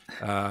bit,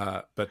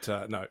 but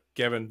no,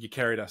 Gavin, you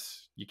carried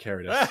us.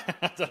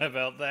 I don't know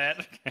about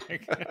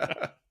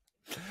that.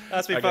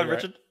 That's been fun, great.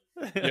 Richard.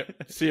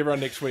 Yep. See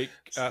everyone next week.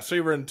 See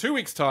you in 2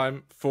 weeks'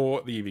 time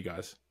for the EV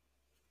guys.